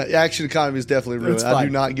 Yeah, action economy is definitely ruined. It's I do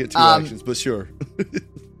fine. not get 2 actions, but sure.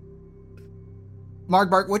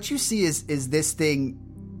 Margbark, what you see is this thing,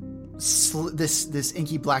 this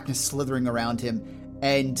inky blackness slithering around him,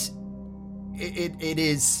 and it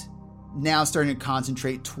is now starting to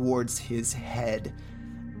concentrate towards his head.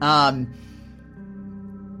 But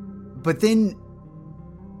then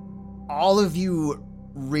all of you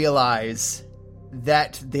realize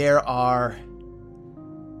that there are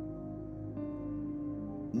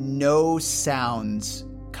no sounds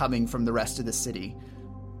coming from the rest of the city.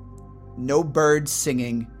 No birds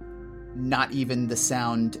singing, not even the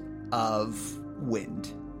sound of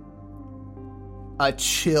wind. A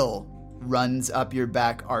chill runs up your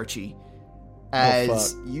back, Archie,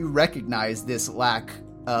 as you recognize this lack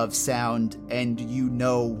of sound and you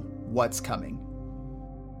know what's coming.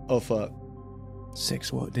 Oh fuck.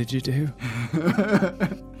 6, what did you do?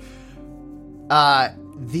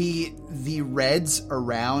 The Reds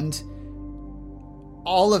around,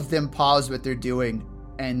 all of them pause what they're doing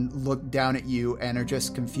and look down at you and are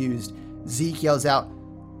just confused. Zeke yells out,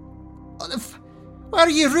 "Why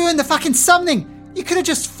do you ruin the fucking summoning? You could have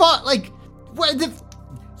just fought, like,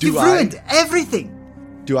 you've ruined everything."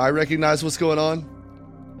 Do I recognize what's going on?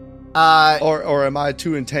 Or am I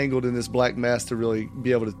too entangled in this black mass to really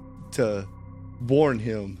be able to warn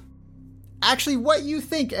him? Actually, what you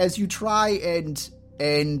think as you try and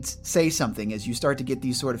say something, as you start to get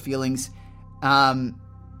these sort of feelings,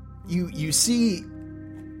 you see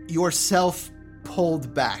yourself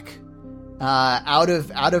pulled back out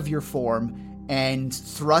of your form and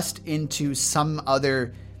thrust into some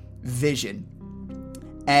other vision.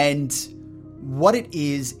 And what it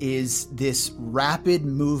is this rapid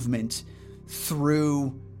movement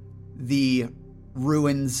through the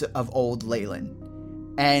ruins of old Leyland.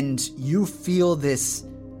 And you feel this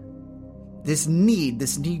need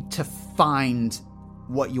to find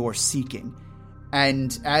what you're seeking.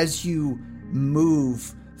 And as you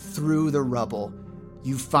move through the rubble,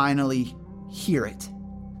 you finally hear it.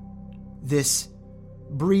 This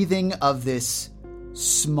breathing of this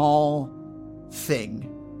small thing.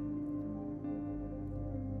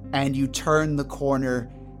 And you turn the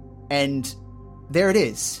corner, and there it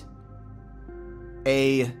is.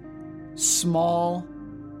 A small,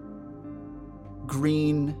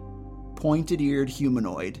 green, pointed-eared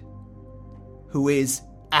humanoid who is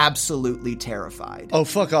absolutely terrified. Oh,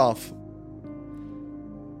 fuck off.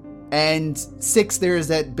 And Six, there is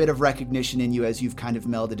that bit of recognition in you as you've kind of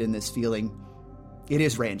melded in this feeling. It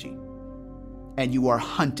is Ranji. And you are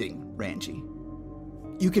hunting Ranji.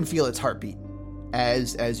 You can feel its heartbeat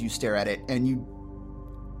as you stare at it, and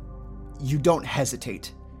you don't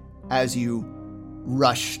hesitate as you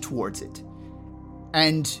rush towards it.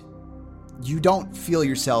 And you don't feel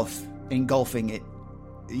yourself engulfing it.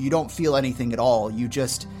 You don't feel anything at all. You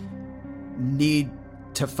just need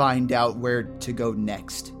to find out where to go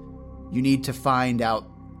next. You need to find out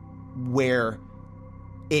where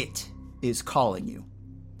it is calling you.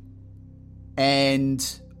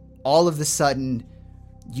 And all of a sudden,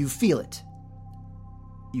 you feel it.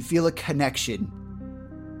 You feel a connection.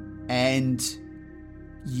 And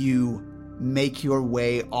you make your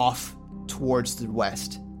way off towards the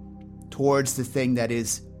west. towards the thing that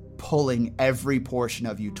is pulling every portion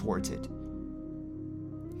of you towards it.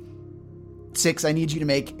 6, I need you to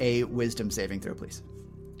make a wisdom saving throw, please.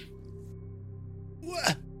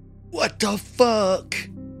 What the fuck?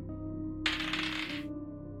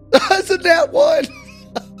 That's a nat 1.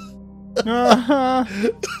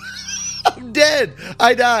 I'm dead.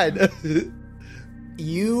 I died.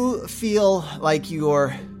 You feel like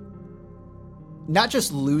you're not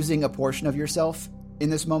just losing a portion of yourself in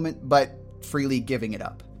this moment, but freely giving it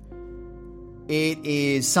up. It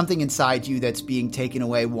is something inside you that's being taken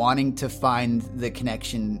away, wanting to find the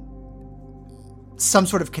connection, some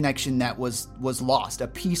sort of connection that was lost, a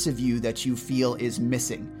piece of you that you feel is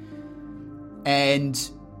missing. And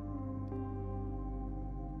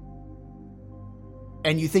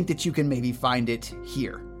you think that you can maybe find it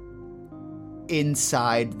here,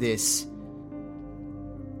 inside this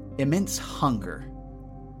immense hunger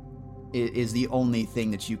is the only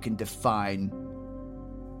thing that you can define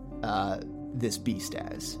this beast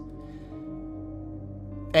as.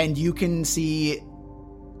 And you can see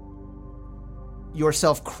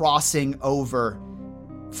yourself crossing over,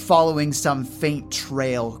 following some faint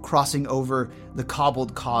trail, crossing over the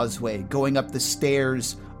cobbled causeway, going up the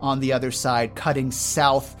stairs on the other side, cutting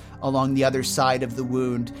south along the other side of the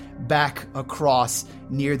wound, back across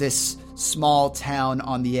near this small town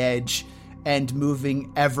on the edge, and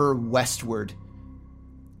moving ever westward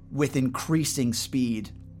with increasing speed.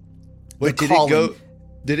 Wait, did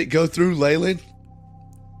it go through Leyland?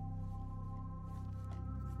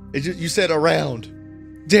 You said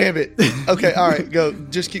around. Damn it. Okay, all right, go.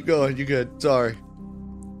 Just keep going. You're good. Sorry.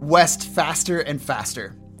 West faster and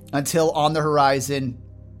faster until on the horizon,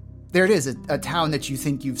 there it is, a town that you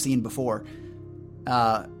think you've seen before.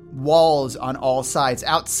 Walls on all sides.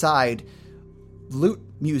 Outside, lute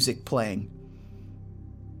music playing.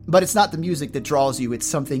 But it's not the music that draws you, it's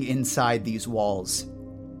something inside these walls.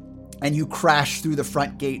 And you crash through the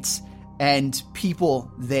front gates, and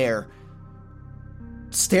people there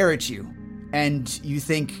stare at you, and you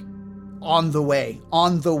think, on the way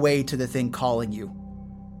to the thing calling you,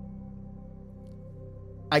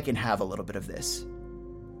 I can have a little bit of this.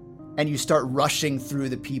 And you start rushing through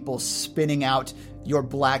the people, spinning out your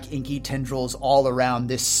black inky tendrils all around,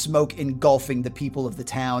 this smoke engulfing the people of the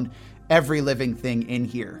town, every living thing in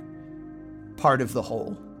here, part of the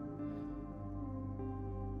whole.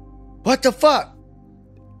 What the fuck?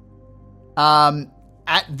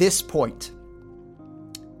 At this point,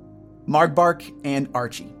 Margbark and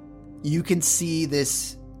Archie, you can see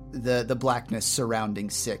the blackness surrounding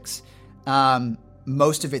Six.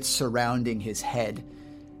 Most of it surrounding his head.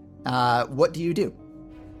 What do you do?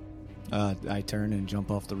 I turn and jump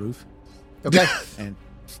off the roof. Okay.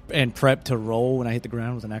 and prep to roll when I hit the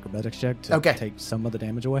ground with an acrobatics check to take some of the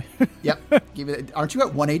damage away. Yep. Aren't you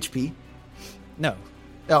at 1 HP? No.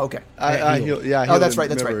 Oh, okay. I heal. Yeah. Oh, that's right.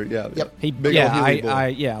 That's right. Yeah. Yep.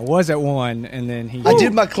 I was at 1, and then he. I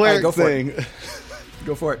did my cleric go for thing. it.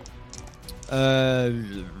 Go for it.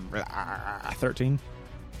 13.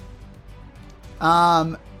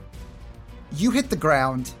 You hit the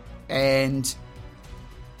ground, and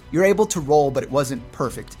you're able to roll, but it wasn't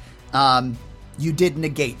perfect. You did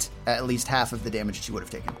negate at least half of the damage that you would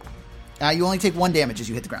have taken. You only take 1 damage as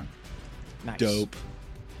you hit the ground. Nice. Dope.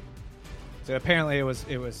 So apparently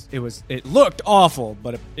it looked awful,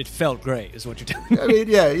 but it felt great, is what you're telling me. I mean,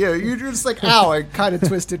 yeah. You're just like, ow, I kind of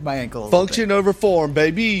twisted my ankle. Function over form,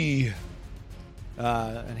 baby.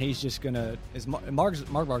 And he's just gonna. Is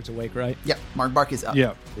Margbark's awake, right? Yep, Margbark is up.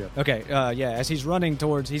 Yeah. Okay. As he's running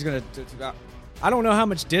towards, he's gonna. I don't know how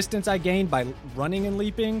much distance I gained by running and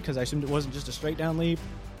leaping, because I assumed it wasn't just a straight down leap.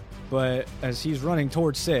 But as he's running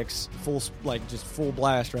towards 6, full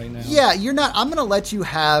blast right now. Yeah, you're not. I'm going to let you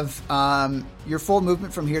have your full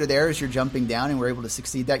movement from here to there as you're jumping down, and we're able to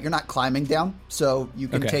succeed that. You're not climbing down, so you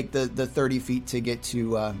can take the 30 feet to get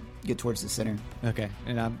towards the center. Okay,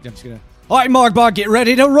 and I'm just gonna. All right, Margbark, get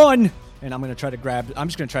ready to run. And I'm just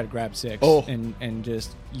gonna try to grab 6 and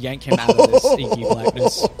just yank him out of this inky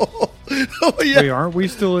blackness. Oh, yeah. Wait, aren't we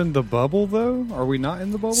still in the bubble, though? Are we not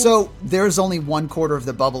in the bubble? So there's only 1/4 of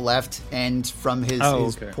the bubble left, and from his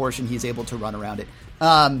portion, he's able to run around it.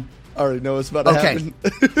 I already know what's about to happen.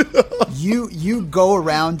 You go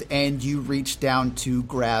around and you reach down to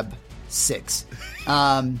grab 6.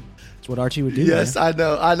 That's what Archie would do. Yes, man.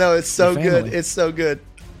 I know. It's so good. It's so good.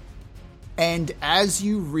 And as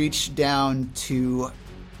you reach down to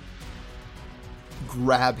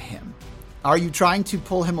grab him, are you trying to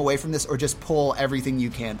pull him away from this, or just pull everything you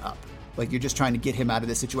can up? Like, you're just trying to get him out of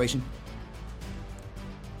this situation?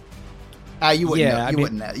 You wouldn't. Yeah, know. I You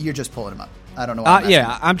mean- wouldn't. You're just pulling him up. I don't know. Why I'm Yeah,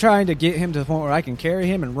 asking. I'm trying to get him to the point where I can carry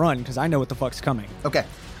him and run because I know what the fuck's coming. Okay.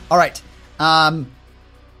 All right.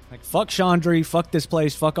 Like, fuck Chandri, fuck this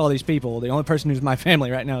place, fuck all these people. The only person who's my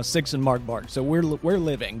family right now is Six and Mark Bark, so we're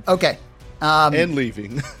living Okay. And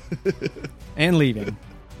leaving. and leaving.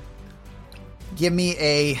 Give me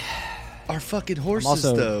a. Our fucking horses,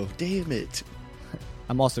 also- though. Damn it.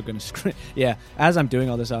 I'm also gonna scream. Yeah, as I'm doing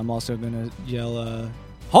all this, I'm also gonna yell,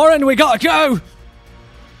 "Horan, we gotta go!"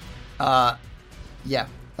 Yeah.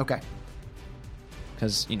 Okay.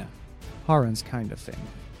 Because Horan's kind of family.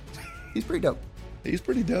 He's pretty dope. He's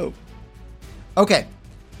pretty dope. Okay.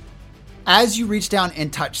 As you reach down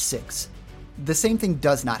and touch 6, the same thing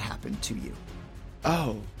does not happen to you.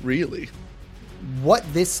 Oh, really? What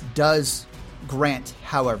this does grant,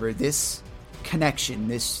 however, this connection,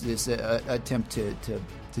 this attempt to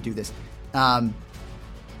do this,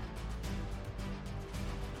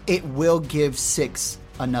 it will give 6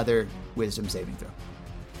 another wisdom saving throw.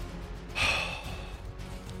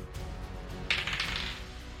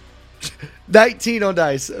 $19 on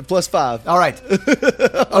dice, +5. All right.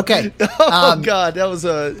 Okay. Oh, God, that was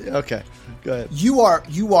okay. Go ahead. You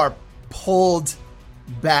are pulled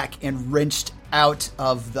back and wrenched out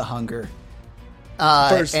of the hunger.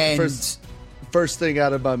 First thing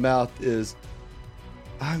out of my mouth is,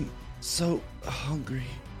 I'm so hungry.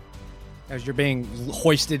 As you're being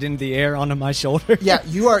hoisted into the air onto my shoulder. Yeah,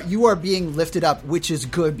 you are being lifted up, which is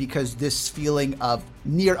good because this feeling of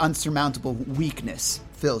near unsurmountable weakness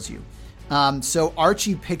fills you. So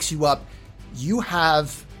Archie picks you up. You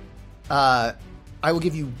have, I will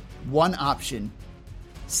give you one option,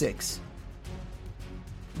 6.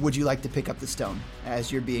 Would you like to pick up the stone as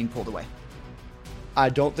you're being pulled away? I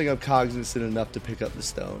don't think I'm cognizant enough to pick up the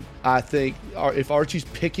stone. I think if Archie's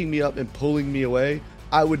picking me up and pulling me away,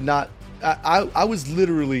 I would not. I was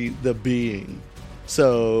literally the being,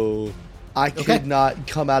 so I could not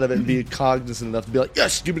come out of it and be cognizant enough to be like,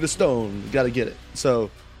 yes, give me the stone. Got to get it.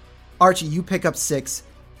 So, Archie, you pick up 6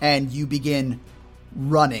 and you begin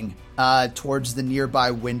running towards the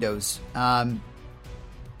nearby windows. And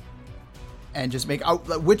just make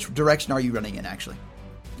out which direction are you running in, actually?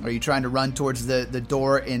 Are you trying to run towards the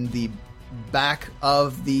door in the back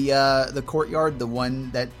of the courtyard, the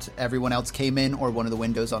one that everyone else came in, or one of the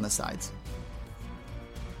windows on the sides?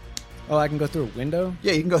 Oh, I can go through a window?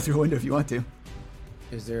 Yeah, you can go through a window if you want to.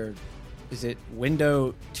 Is it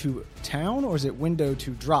window to town, or is it window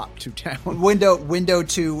to drop to town? Window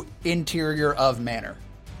to interior of manor.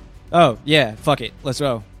 Oh, yeah, fuck it. Let's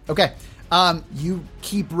go. Okay. You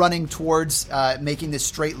keep running towards making this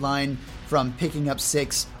straight line from picking up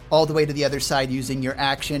 6 all the way to the other side using your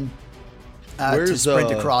action to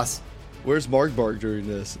sprint across. Where's Mark Bark during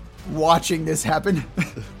this? Watching this happen.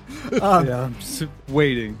 Yeah, I'm just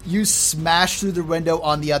waiting. You smash through the window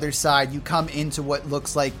on the other side. You come into what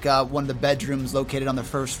looks like one of the bedrooms located on the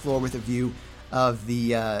first floor with a view of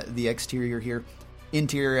the exterior here.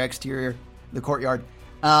 Interior, exterior, the courtyard.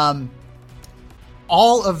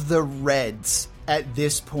 All of the Reds at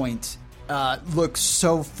this point look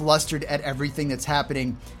so flustered at everything that's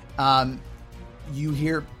happening. You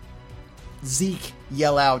hear Zeke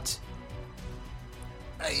yell out,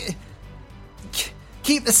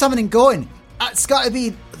 "Keep the summoning going. It's got to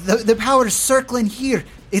be the power's circling here.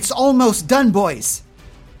 It's almost done, boys."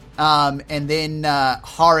 And then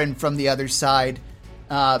Haran from the other side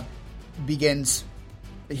begins.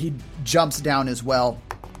 He jumps down as well.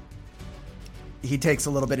 He takes a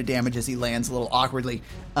little bit of damage as he lands a little awkwardly,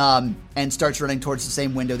 and starts running towards the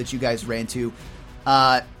same window that you guys ran to.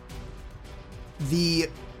 The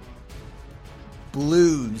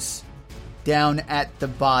Blues down at the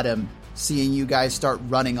bottom, seeing you guys start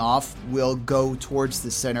running off, will go towards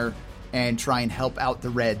the center and try and help out the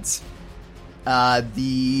Reds.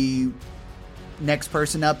 The next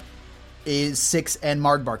person up is 6 and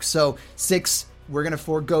Margbark. So 6, we're going to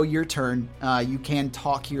forego your turn. You can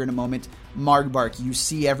talk here in a moment. Margbark, you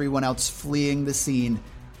see everyone else fleeing the scene.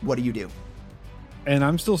 What do you do? And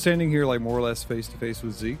I'm still standing here like more or less face to face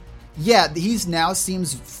with Zeke. Yeah, he's now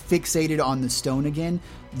seems fixated on the stone again.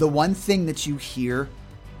 The one thing that you hear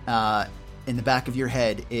in the back of your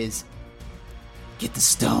head is, "Get the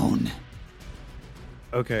stone."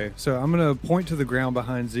 Okay, so I'm going to point to the ground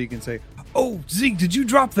behind Zeke and say, "Oh, Zeke, did you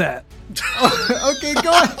drop that?" Okay,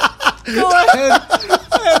 go ahead. Go ahead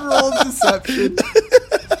and roll deception.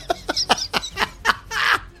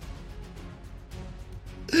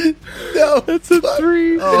 No, That's a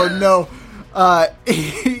 3. Oh no!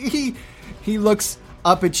 He looks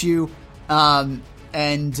up at you and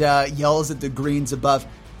yells at the greens above.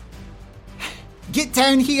 "Get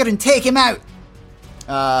down here and take him out!"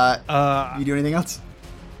 You do anything else?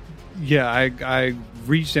 Yeah, I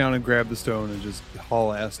reach down and grab the stone and just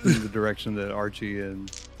haul ass in the direction that Archie and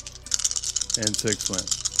Six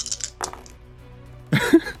went.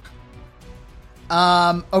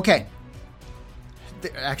 Okay.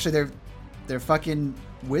 They're fucking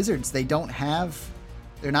wizards. They're not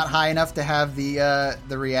high enough to have the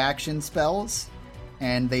reaction spells,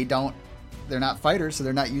 and they're not fighters, so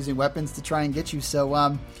they're not using weapons to try and get you.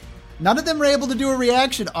 So none of them are able to do a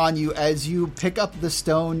reaction on you as you pick up the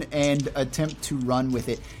stone and attempt to run with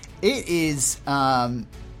it. It is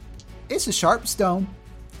it's a sharp stone,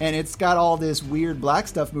 and it's got all this weird black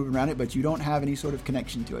stuff moving around it, but you don't have any sort of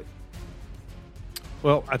connection to it.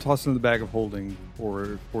 Well, I toss it in the bag of holding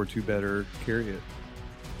for to better carry it.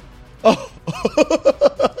 Oh.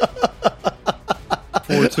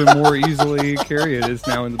 For to more easily carry it, it's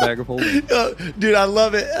now in the bag of holding. Dude, I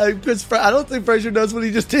love it. I don't think Fraser knows what he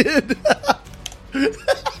just did.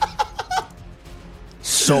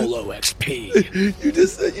 Solo XP. You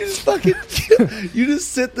just fucking you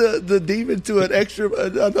just sent the demon to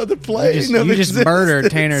another plane. You just murdered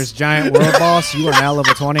Tanner's giant world boss. You are now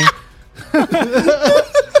level 20.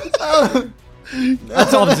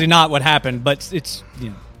 That's obviously not what happened, but it's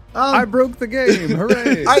I broke the game!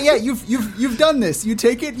 Hooray! Yeah, you've done this. You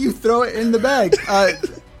take it, you throw it in the bag.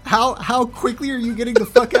 How quickly are you getting the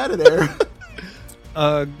fuck out of there?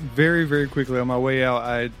 Very, very quickly on my way out,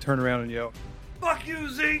 I turn around and yell, "Fuck you,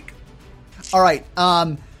 Zeke!" All right,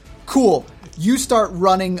 cool. You start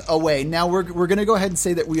running away. Now we're gonna go ahead and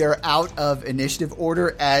say that we are out of initiative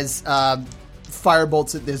order as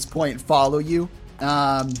firebolts at this point follow you.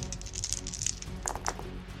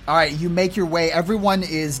 All right, you make your way. Everyone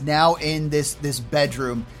is now in this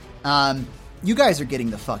bedroom. You guys are getting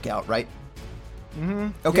the fuck out, right? Mm-hmm.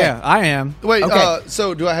 Okay. Yeah, I am. Wait, Okay.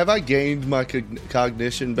 So have I gained my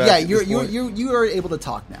cognition back? Yeah, at this point? you are able to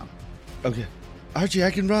talk now. Okay. Archie,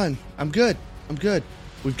 I can run. I'm good.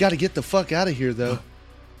 We've got to get the fuck out of here, though.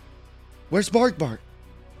 Where's Bark?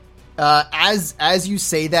 As you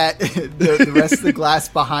say that, the rest of the glass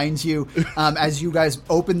behind you, as you guys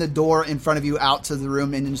open the door in front of you out to the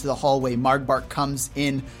room and into the hallway, Margbark comes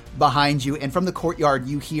in behind you, and from the courtyard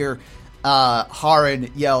you hear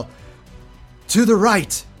Haran yell, "To the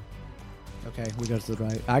right!" Okay, we go to the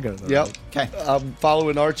right. I go to the Yep. right. Okay. I'm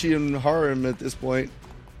following Archie and Haram at this point.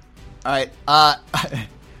 All right.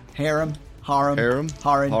 Haran. All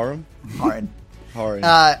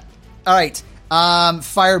right.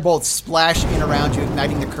 Firebolts splash in around you,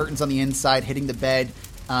 igniting the curtains on the inside, hitting the bed.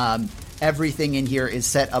 Everything in here is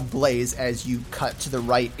set ablaze as you cut to the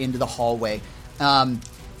right into the hallway.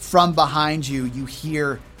 From behind you, you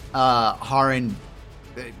hear Haran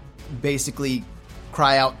basically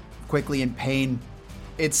cry out quickly in pain.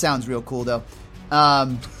 It sounds real cool, though.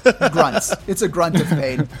 Grunts. It's a grunt of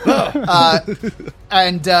pain.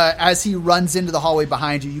 And as he runs into the hallway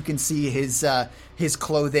behind you, you can see his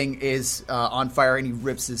clothing is on fire, and he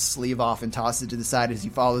rips his sleeve off and tosses it to the side as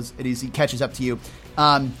he catches up to you.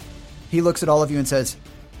 He looks at all of you and says,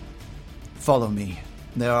 "Follow me.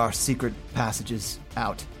 There are secret passages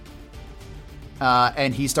out."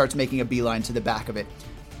 And he starts making a beeline to the back of it.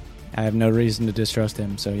 I have no reason to distrust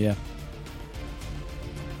him, so yeah.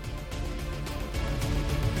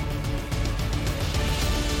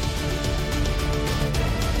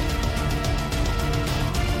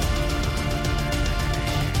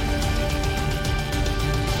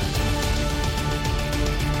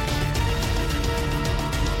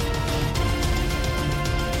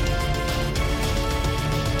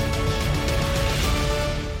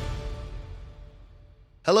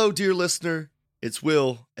 Hello, dear listener. It's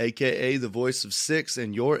Will, a.k.a. the voice of Six,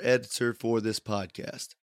 and your editor for this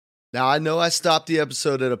podcast. Now, I know I stopped the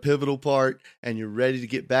episode at a pivotal part, and you're ready to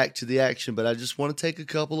get back to the action, but I just want to take a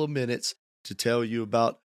couple of minutes to tell you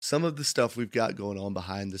about some of the stuff we've got going on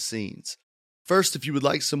behind the scenes. First, if you would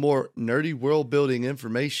like some more nerdy world-building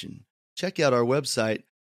information, check out our website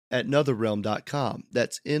at netherrealm.com.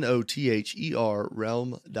 That's Nother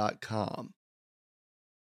realm.com.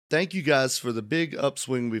 Thank you guys for the big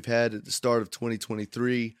upswing we've had at the start of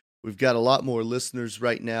 2023. We've got a lot more listeners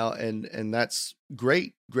right now, and that's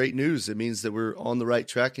great news. It means that we're on the right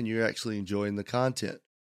track and you're actually enjoying the content.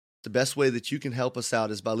 The best way that you can help us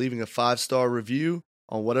out is by leaving a 5-star review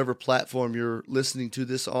on whatever platform you're listening to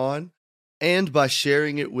this on, and by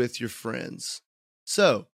sharing it with your friends.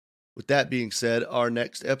 So, with that being said, our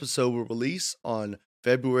next episode will release on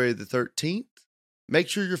February the 13th. Make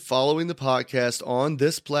sure you're following the podcast on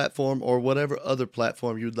this platform or whatever other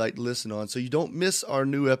platform you'd like to listen on so you don't miss our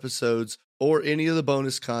new episodes or any of the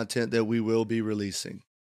bonus content that we will be releasing.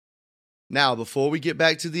 Now, before we get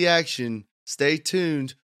back to the action, stay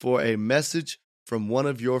tuned for a message from one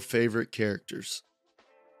of your favorite characters.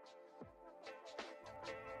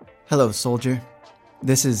 Hello, soldier.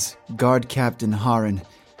 This is Guard Captain Haran.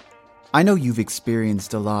 I know you've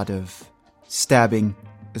experienced a lot of stabbing,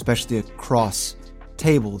 especially across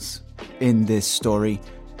tables in this story.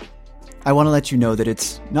 I want to let you know that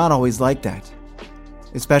it's not always like that.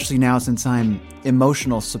 Especially now since I'm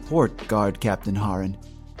emotional support Guard Captain Haran.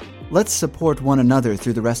 Let's support one another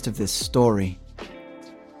through the rest of this story.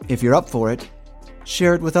 If you're up for it,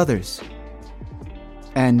 share it with others.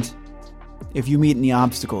 And if you meet any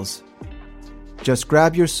obstacles, just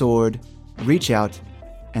grab your sword, reach out,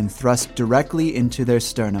 and thrust directly into their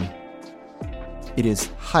sternum. It is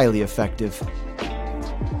highly effective.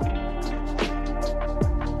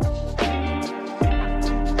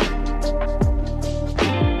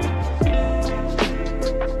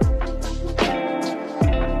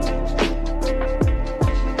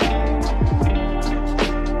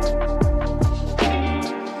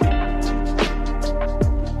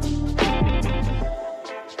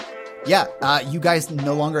 Yeah, you guys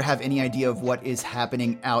no longer have any idea of what is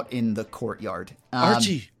happening out in the courtyard.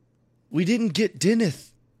 Archie, we didn't get Deneth.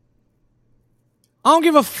 I don't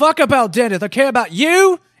give a fuck about Deneth. I care about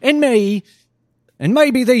you and me and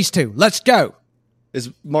maybe these two. Let's go. Is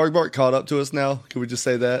Margbark caught up to us now? Can we just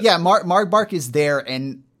say that? Yeah, Margbark is there,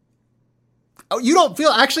 and you don't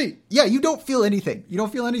feel you don't feel anything. You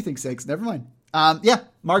don't feel anything, Six. Never mind. Yeah,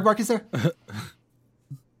 Margbark is there.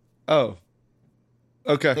 Oh.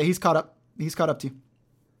 Okay. Yeah, he's caught up. He's caught up to you.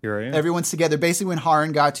 Here I am. Everyone's together. Basically, when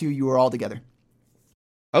Haran got to you, you were all together.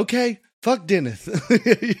 Okay. Fuck Deneth.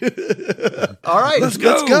 All right. Let's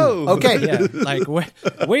go. Okay. Yeah, like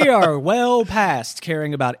we are well past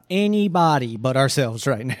caring about anybody but ourselves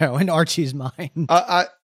right now in Archie's mind.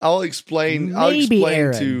 I'll explain. Maybe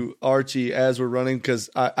Aaron. To Archie as we're running because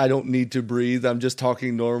I don't need to breathe. I'm just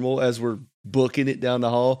talking normal as we're booking it down the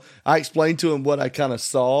hall. I explained to him what I kind of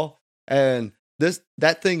saw, and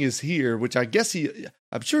that thing is here, which I guess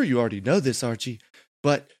I'm sure you already know this, Archie,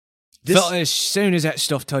 but Felt as soon as that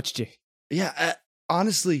stuff touched you. Yeah,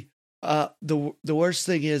 honestly, the worst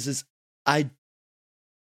thing is I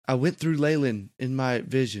went through Leyland in my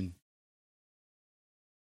vision.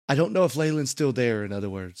 I don't know if Leyland's still there, in other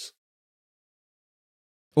words.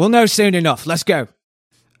 We'll know soon enough. Let's go.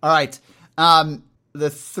 All right. The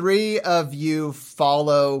three of you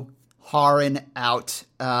follow Haran out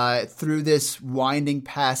through this winding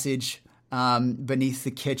passage beneath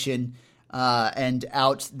the kitchen and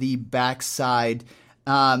out the backside.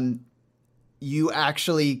 You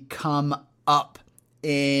actually come up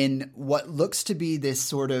in what looks to be this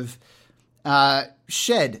sort of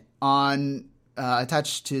shed on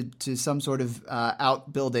attached to some sort of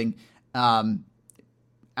outbuilding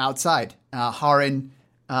outside. Haran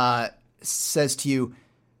says to you,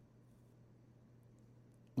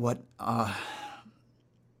 What are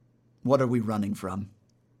we running from?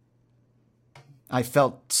 I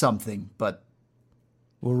felt something, but...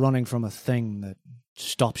 We're running from a thing that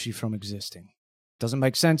stops you from existing. Doesn't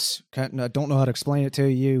make sense. I don't know how to explain it to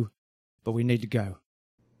you, but we need to go.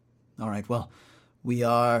 All right, well, we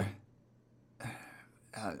are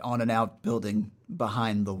on an outbuilding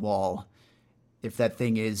behind the wall. If that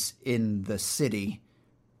thing is in the city,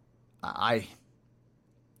 I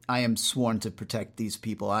am sworn to protect these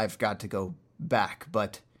people. I've got to go back,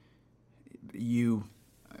 but you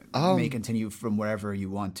may continue from wherever you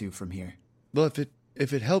want to from here. Well,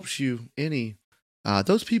 if it helps you any,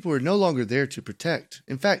 those people are no longer there to protect.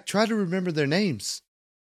 In fact, try to remember their names.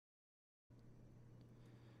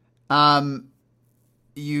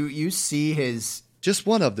 You see his... Just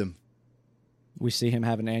one of them. We see him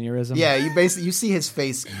have an aneurysm. Yeah, you see his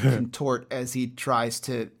face contort as he tries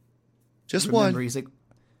to Just remember. one. He's like,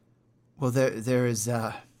 well, there is...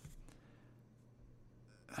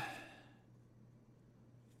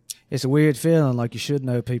 It's a weird feeling like you should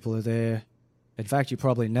know people are there. In fact, you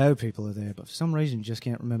probably know people are there, but for some reason you just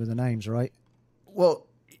can't remember the names, right? Well,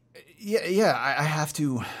 yeah. I have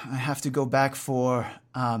to go back for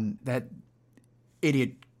that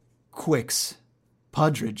idiot Quix,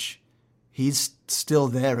 Pudridge. He's still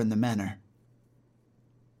there in the manor.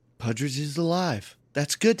 Pudridge is alive.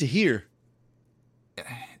 That's good to hear.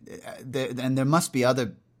 And there must be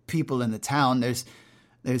other people in the town.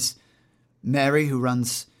 There's Mary who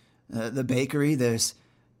runs the bakery. There's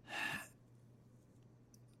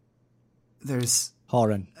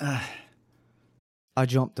Haran. I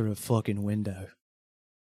jumped through a fucking window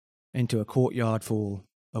into a courtyard full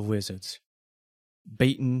of wizards,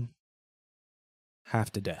 beaten half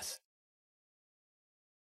to death.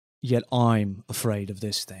 Yet I'm afraid of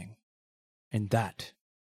this thing, and that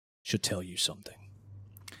should tell you something.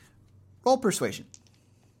 Roll persuasion.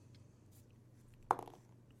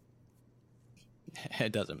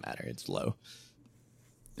 It doesn't matter. It's low.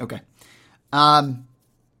 Okay.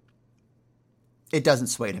 It doesn't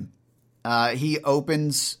sway him. He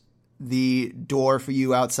opens the door for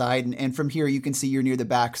you outside, and from here you can see you're near the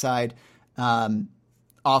backside.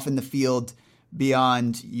 Off in the field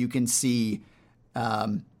beyond, you can see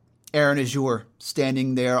Aaron Azure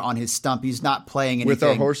standing there on his stump. He's not playing anything. With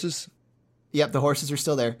our horses? Yep, the horses are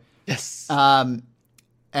still there. Yes.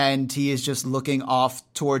 And he is just looking off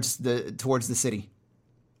towards the city.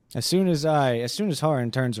 As soon as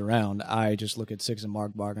Haran turns around, I just look at Six and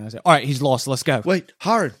Markbark and I say, "All right, he's lost. Let's go." Wait,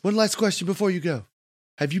 Hard, one last question before you go.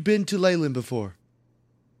 Have you been to Leyland before?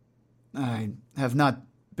 I have not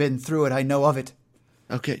been through it. I know of it.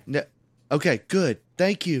 Okay. Okay, good.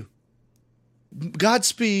 Thank you.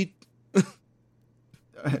 Godspeed.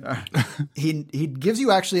 He gives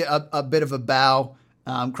you actually a bit of a bow,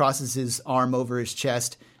 crosses his arm over his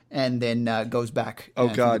chest, and then goes back. Oh, through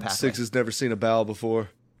the God. pathway. Six has never seen a bow before.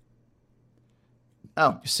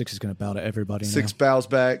 Oh, Six is going to bow to everybody Six now. bows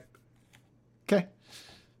back. okay.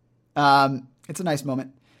 It's a nice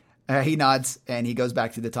moment. He nods and he goes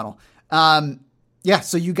back through the tunnel. Yeah,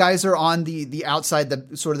 so you guys are on the outside,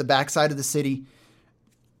 the sort of the backside of the city.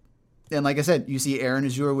 And like I said, you see Aaron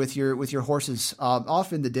Azure with your horses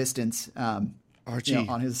off in the distance, Archie.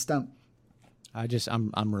 on his stump.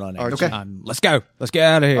 I'm running. Archie. Okay. Let's go. Let's get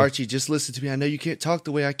out of here. Archie, just listen to me. I know you can't talk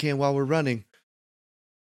the way I can while we're running,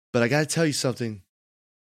 but I got to tell you something.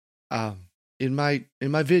 In my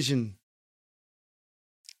vision,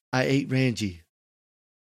 I ate Ranji.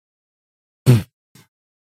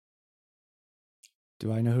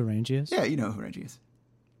 Do I know who Rangy is? Yeah, you know who Reggie is.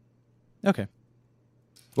 Okay.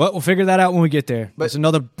 Well, we'll figure that out when we get there. But- It's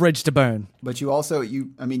another bridge to burn. But you also you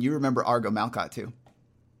remember Argo Malcott too.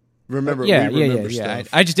 Remember, Yeah. we remember stuff.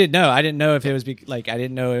 I just didn't know. I didn't know if it was I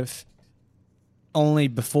didn't know if only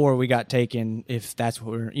before we got taken, if that's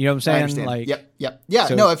what we're, you know what I'm saying? I understand. Like, Yep. Yeah.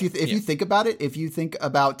 so- No, if you think about it, if you think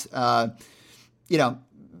about,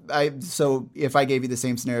 so if I gave you the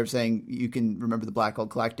same scenario of saying you can remember the Black Hole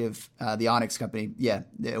Collective, the Onyx Company, yeah,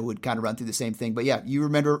 it would kind of run through the same thing. But yeah, you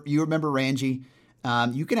remember Ranji.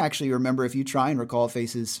 You can actually remember, if you try and recall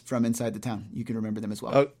faces from inside the town, you can remember them as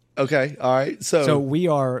well. Oh, okay. All right. So we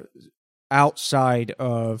are outside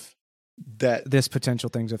of that this potential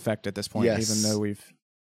thing's effect at this point, Yes. even though we've.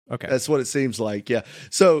 Okay. that's what it seems like. Yeah.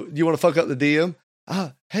 So you want to fuck up the DM?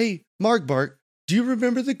 Hey, Markbark, do you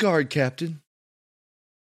remember the guard captain?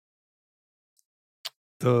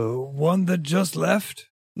 The one that just left?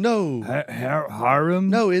 No.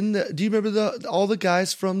 Harem? No, do you remember all the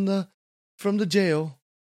guys from the jail?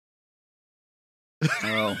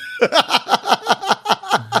 Oh.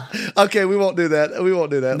 Okay, we won't do that.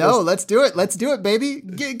 No, let's do it. Let's do it, baby.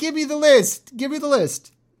 Give me the list. Give me the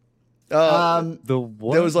list. The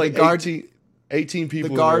what? there was like the guard- 18 people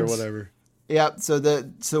the in there or guards- whatever. Yeah.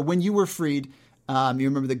 So when you were freed, you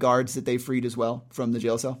remember the guards that they freed as well from the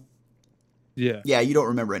jail cell? Yeah. Yeah, you don't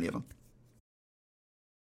remember any of them.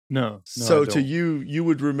 No. So I to don't. you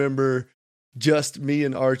would remember just me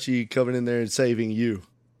and Archie coming in there and saving you.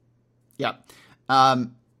 Yeah.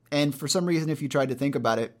 And for some reason, if you tried to think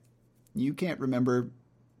about it, you can't remember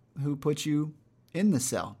who put you in the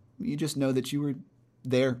cell. You just know that you were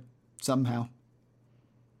there somehow.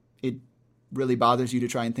 It really bothers you to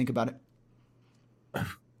try and think about it.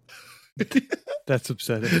 That's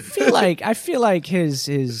upsetting. I feel like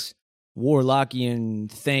his Warlockian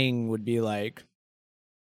thing would be like,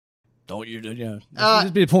 don't you know?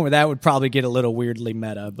 There'd be a point where that would probably get a little weirdly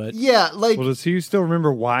meta, but Yeah, like, Well, does he still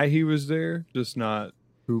remember why he was there? Just not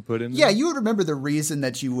who put him there? yeah, you would remember the reason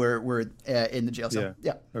that you were in the jail cell.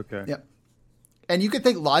 Yeah. Okay. Yeah. And you could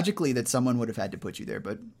think logically that someone would have had to put you there,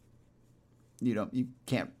 but you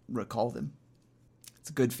can't recall them. It's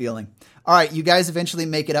a good feeling. All right, you guys eventually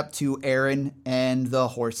make it up to Aaron and the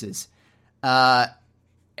horses. Aaron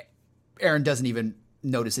doesn't even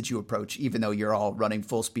notice that you approach, even though you're all running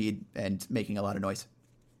full speed and making a lot of noise.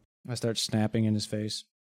 I start snapping in his face.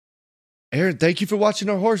 Aaron, thank you for watching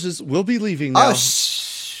our horses. We'll be leaving now. Oh,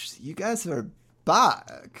 you guys are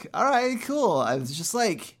back. All right, cool. I was just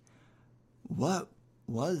like, what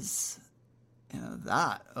was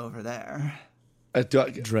that over there?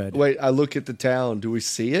 Dread. Wait, I look at the town. Do we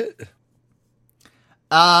see it?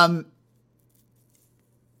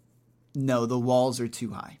 No, the walls are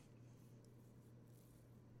too high.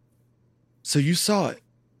 So you saw it.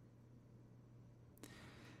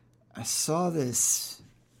 I saw this,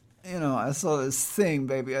 I saw this thing,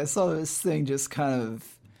 baby. I saw this thing just kind of.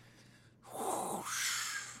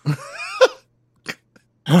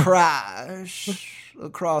 crash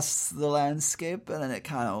across the landscape, and then it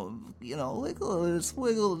kind of,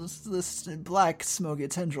 wiggles this black smoky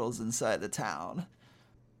tendrils inside the town.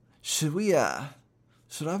 Should I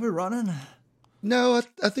be running? No,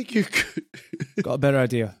 I think you're good. Got a better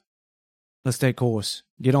idea. Let's take course.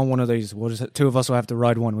 Get on one of these. Two of us will have to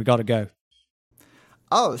ride one. We got to go.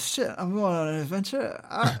 Oh, shit, I'm going on an adventure.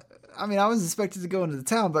 I mean, I was expected to go into the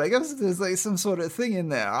town, but I guess there's like some sort of thing in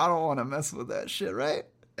there. I don't want to mess with that shit, right?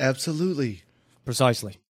 Absolutely.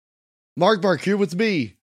 Precisely. Mark, here with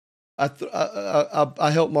me. I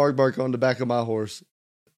helped Mark on the back of my horse.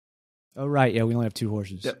 Oh, right. Yeah, we only have 2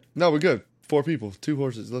 horses. Yep. No, we're good. 4 people, 2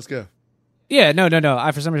 horses. Let's go. Yeah, no.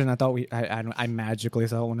 For some reason, I thought I magically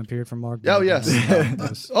thought one appeared from Mark. Oh,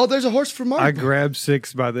 yes. Oh, there's a horse for Mark. I grabbed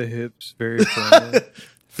Six by the hips very firmly.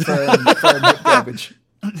 Firm hip garbage.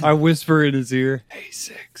 I whisper in his ear, "Hey,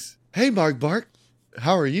 Six." Hey, Mark,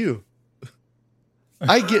 how are you?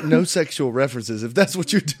 I get no sexual references if that's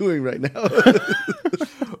what you're doing right now.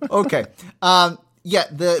 Okay. Yeah.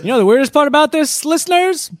 You know the weirdest part about this,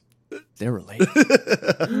 listeners? They're related. All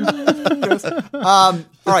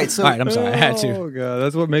right. So, All right, I'm sorry. I had to. Oh god,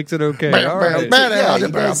 that's what makes it okay. All right. yeah, you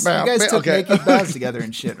guys took Okay. naked baths together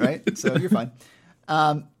and shit, right? So you're fine.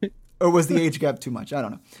 Or was the age gap too much? I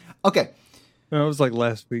don't know. Okay. That was like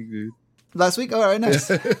last week, dude. Last week? All right, nice.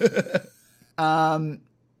 The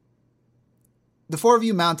 4 of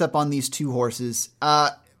you mount up on these 2 horses.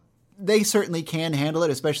 They certainly can handle it,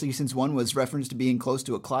 especially since one was referenced to being close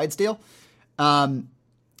to a Clydesdale. No,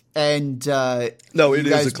 it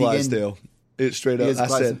is a Clydesdale. It straight up, I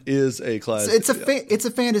said, is a Clydesdale. It's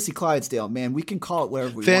a fantasy Clydesdale, man. We can call it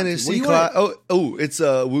whatever we fantasy want to. it's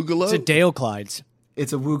a Woogalo? It's a Dale Clydes.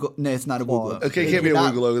 It's a Woogle. No, it's not a Woogalo. Okay, it can't be a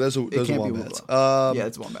Woogalo. Those are wombats. Yeah,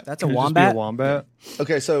 it's a wombat. That's a Could it just be wombat. a wombat.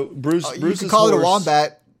 Okay, so Bruce's you can call horse, it a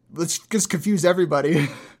wombat. Let's just confuse everybody.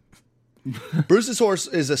 Bruce's horse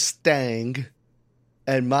is a stang,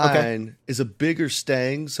 and mine is a bigger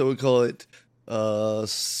stang, so we call it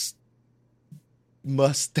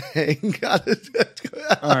Mustang.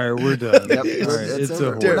 All right, we're done. Yep, All right, it's it's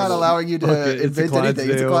over. a We're horse. not allowing you to It's a invent anything.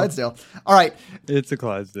 It's a Clydesdale. Clydesdale. All right, It's a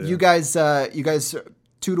Clydesdale. you guys,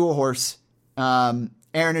 two to a horse. Aaron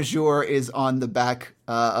Azure is on the back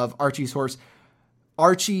of Archie's horse.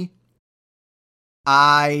 Archie,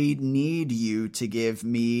 I need you to give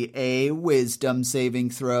me a wisdom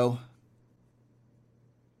saving throw.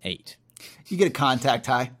 8. You get a contact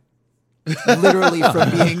high. Literally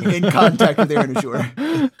from being in contact with Aaron Azure.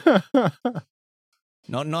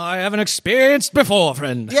 Nothing I haven't experienced before,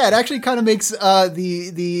 friend. Yeah, it actually kind of makes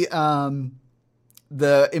the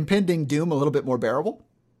impending doom a little bit more bearable.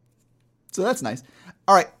 So that's nice.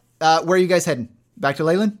 All right, where are you guys heading? Back to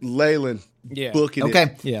Leyland? Leyland. Yeah. Booking it.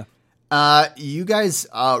 Okay. Yeah. You guys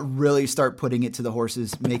really start putting it to the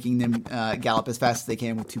horses, making them gallop as fast as they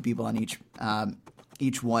can with 2 people on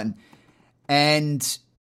each one. And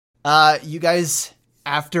you guys,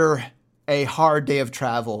 after a hard day of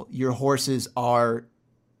travel, your horses are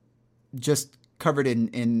just covered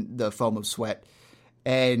in the foam of sweat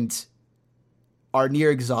and are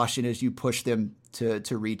near exhaustion as you push them to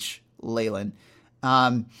reach Leyland.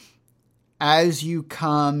 As you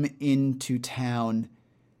come into town,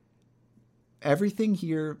 everything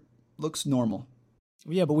here looks normal.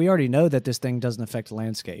 Yeah, but we already know that this thing doesn't affect the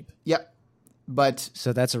landscape. Yep. But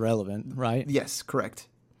So that's irrelevant, right? yes, correct.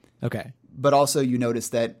 Okay. But also you notice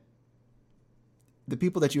that the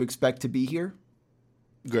people that you expect to be here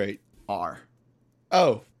Great. are.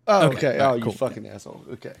 Oh, okay. All Oh, right, you cool. fucking asshole.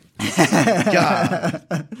 Okay. God.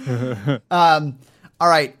 All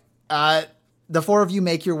right. The 4 of you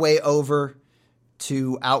make your way over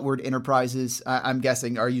to Outward Enterprises. I'm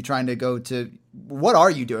guessing, are you trying to go to... What are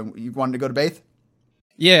you doing? You wanted to go to Baith?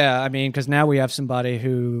 Yeah, I mean, because now we have somebody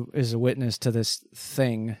who is a witness to this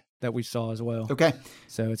thing that we saw as well. Okay.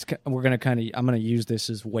 So I'm gonna use this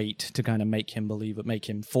as weight to kind of make him believe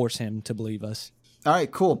it, force him to believe us. All right,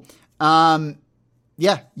 cool.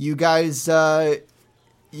 Yeah, you guys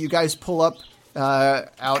pull up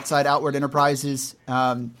outside Outward Enterprises.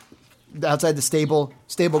 Outside the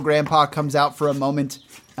stable grandpa comes out for a moment,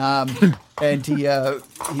 and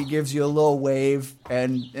he gives you a little wave,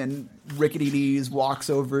 and Rickety Knees walks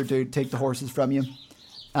over to take the horses from you.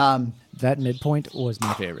 That midpoint was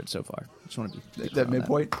my favorite so far. Just want to be That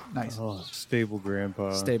midpoint, nice, Oh, stable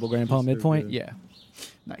grandpa. Stable grandpa So midpoint. good. Yeah.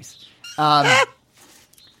 nice.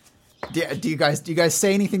 Do you guys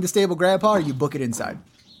say anything to stable grandpa, or you book it inside?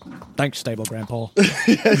 Thanks, stable grandpa. Yeah,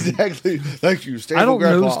 exactly. Thank you. Stable I don't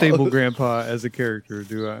grandpa. know Stable Grandpa as a character,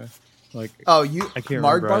 do I? Like, Oh, you I can't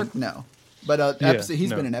Marg remember. Bark? No, but Yeah, he's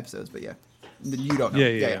no. been in episodes, but yeah, you don't know.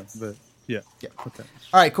 yeah. But Yeah. Yeah. Okay.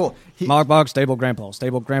 All right, cool. Mogbog, stable grandpa.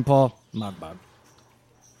 Stable grandpa, Mogbog.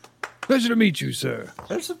 Pleasure to meet you, sir.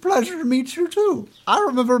 It's a pleasure to meet you, too. I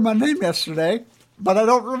remember my name yesterday, but I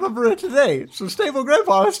don't remember it today. So Stable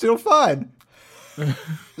Grandpa is still fine.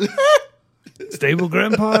 Stable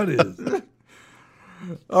grandpa it is.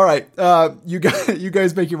 All right. You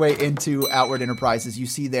guys make your way into Outward Enterprises. You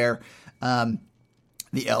see there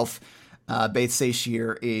the elf, Baith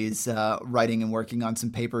Sashir, is writing and working on some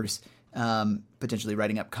papers, potentially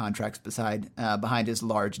writing up contracts behind his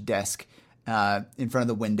large desk in front of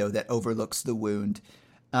the window that overlooks the wound.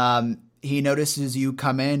 He notices you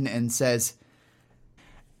come in and says,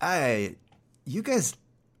 you guys,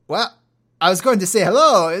 well, I was going to say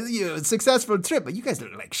hello, successful trip, but you guys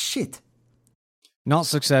look like shit. Not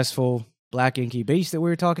successful. Black inky beast that we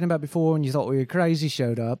were talking about before and you thought we were crazy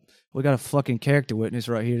showed up. We got a fucking character witness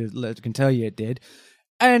right here that can tell you it did.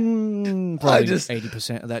 And probably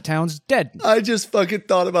 80% of that town's dead. I just fucking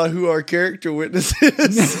thought about who our character witness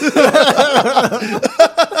is.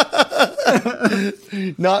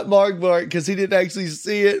 Not Mark, because he didn't actually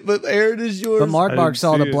see it, but Aaron is yours. But Mark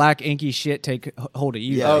saw the it. black inky shit take hold of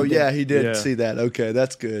you. Yeah. Oh, yeah, he did Yeah. see that. Okay,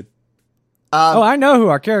 that's good. I know who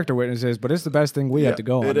our character witness is, but it's the best thing we have to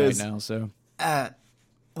go on it right is. now. So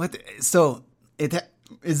What? So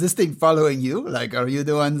is this thing following you? Like, are you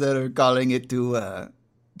the ones that are calling it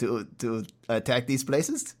to attack these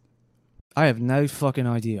places? I have no fucking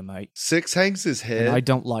idea, mate. Six hangs his And I head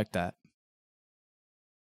don't like that.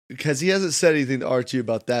 because he hasn't said anything to Archie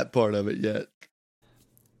about that part of it yet.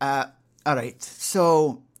 All right.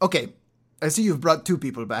 So, okay. I see you've brought two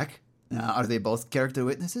people back. Are they both character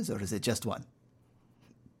witnesses, or is it just one?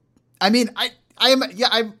 I mean, I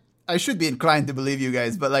should be inclined to believe you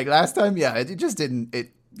guys, but like last time, yeah, it just didn't.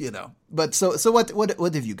 But so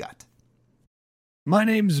what have you got? My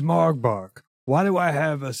name's Margbark. Why do I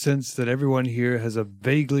have a sense that everyone here has a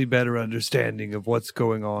vaguely better understanding of what's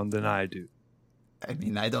going on than I do? I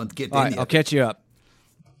mean, I don't get All any right, I'll of it. catch you up.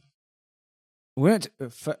 We went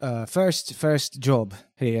first job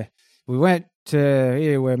here. We went to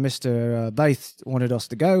here where Mr. Baith wanted us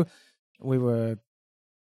to go. We were,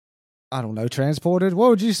 I don't know, transported.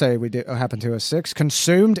 What would you say we did happened to us? Six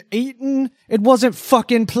consumed, eaten. It wasn't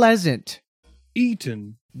fucking pleasant.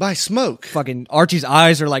 Eaten. By smoke. Fucking Archie's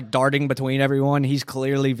eyes are like darting between everyone. He's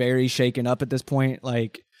clearly very shaken up at this point.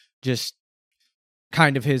 Like just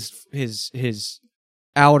kind of his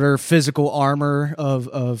outer physical armor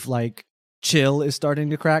of like chill is starting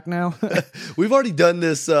to crack now. We've already done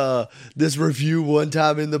this this review one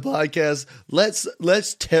time in the podcast.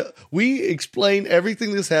 Let's tell. We explain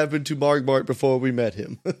everything that's happened to Mark before we met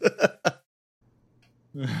him.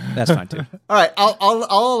 That's fine too. All right, I'll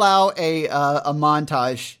allow a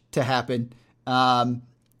montage to happen, and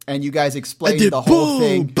you guys explain did the whole boom,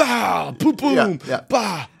 thing. Bah, boom, boom, Yeah.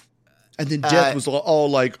 bah. And then Jeff was all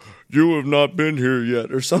like, "You have not been here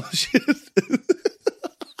yet," or some shit.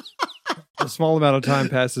 A small amount of time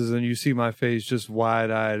passes and you see my face just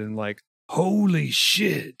wide-eyed and like, holy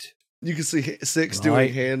shit. You can see Six Right.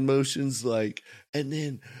 doing hand motions, like, and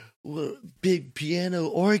then big piano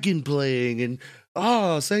organ playing,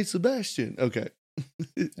 and Saint Sebastian. Okay.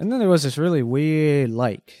 And then there was this really weird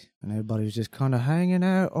lake, and everybody was just kind of hanging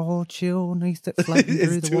out, all chill beneath it, floating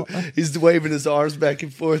through the water. He's waving his arms back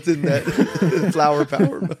and forth in that flower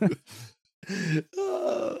power mode.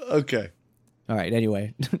 Okay. All right.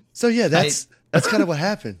 Anyway, So yeah, that's kind of what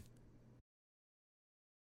happened.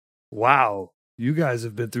 Wow. You guys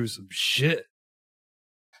have been through some shit.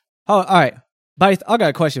 oh, all right, Baith, I got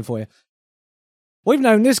a question for you. We've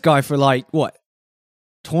known this guy for like what,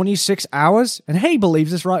 26 hours, and he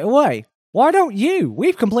believes us right away. Why don't you?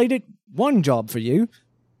 We've completed one job for you.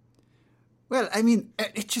 Well, I mean,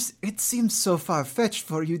 it seems so far-fetched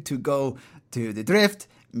for you to go to the Drift,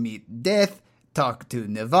 meet Death, talk to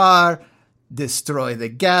Neverthere, destroy the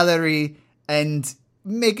gallery, and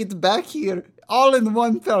make it back here all in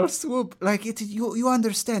one fell swoop. Like, you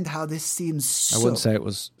understand how this seems so... I wouldn't say it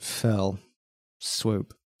was fell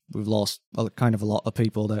swoop. We've lost kind of a lot of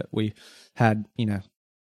people that we had,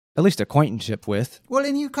 at least acquaintanceship with. Well,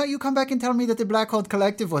 and you come back and tell me that the Black Hole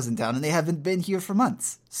Collective was in town and they haven't been here for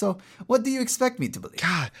months. So what do you expect me to believe?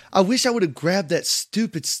 God, I wish I would have grabbed that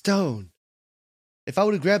stupid stone. If I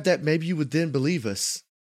would have grabbed that, maybe you would then believe us.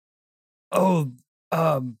 Oh,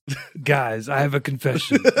 guys, I have a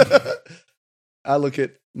confession. I look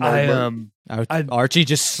at my Archie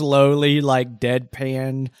just slowly, like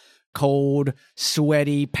deadpan, cold,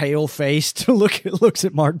 sweaty, pale-faced looks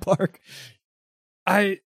at Mark Park.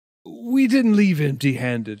 We didn't leave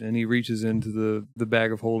empty-handed, and he reaches into the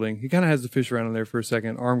bag of holding. He kind of has the fish around in there for a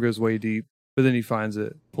second. Arm goes way deep, but then he finds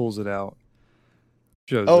it, pulls it out.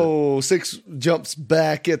 shows it. Oh, 6 jumps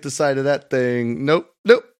back at the side of that thing. Nope.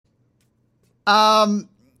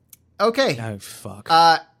 Okay. Oh, fuck.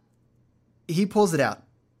 He pulls it out.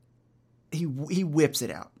 He whips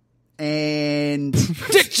it out. And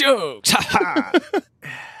Dick jokes. Ha ha.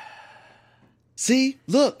 See?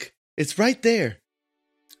 Look. It's right there.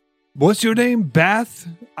 What's your name, Bath?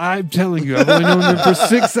 I'm telling you, I've only known him for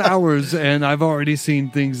 6 hours, and I've already seen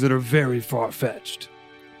things that are very far-fetched.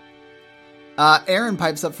 Aaron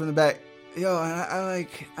pipes up from the back. Yo, I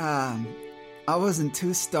wasn't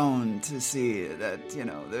too stoned to see that,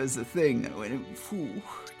 there's a thing that went, whew,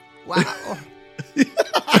 wow.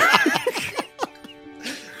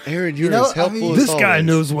 Aaron, you're as helpful as This always. guy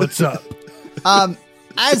knows what's up.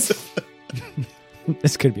 As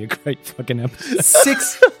This could be a great fucking episode.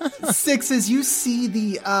 six, as you see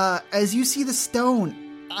the stone,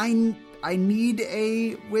 I need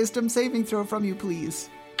a wisdom saving throw from you, please.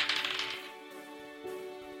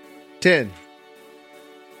 10.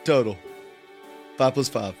 Total. 5 plus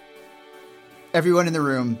 5. Everyone in the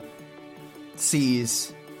room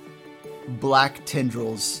sees black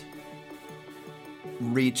tendrils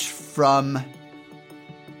reach from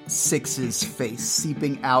Six's face,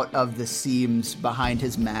 seeping out of the seams behind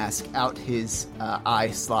his mask, out his eye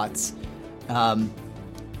slots,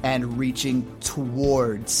 and reaching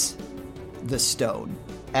towards the stone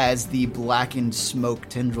as the blackened smoke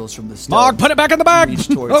tendrils from the stone. Mark, put it back in the bag. Reach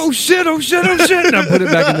towards. Oh shit! And I put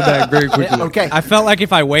it back in the bag very quickly. Okay. I felt like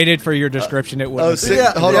if I waited for your description, it would. Oh,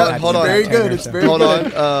 6. Hold on. Very good. It's very Hold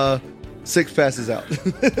good. on. 6 passes out.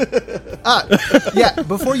 Yeah,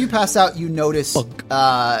 before you pass out, you notice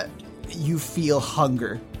you feel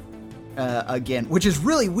hunger again, which is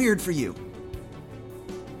really weird for you.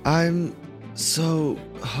 I'm so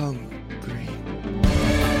hungry.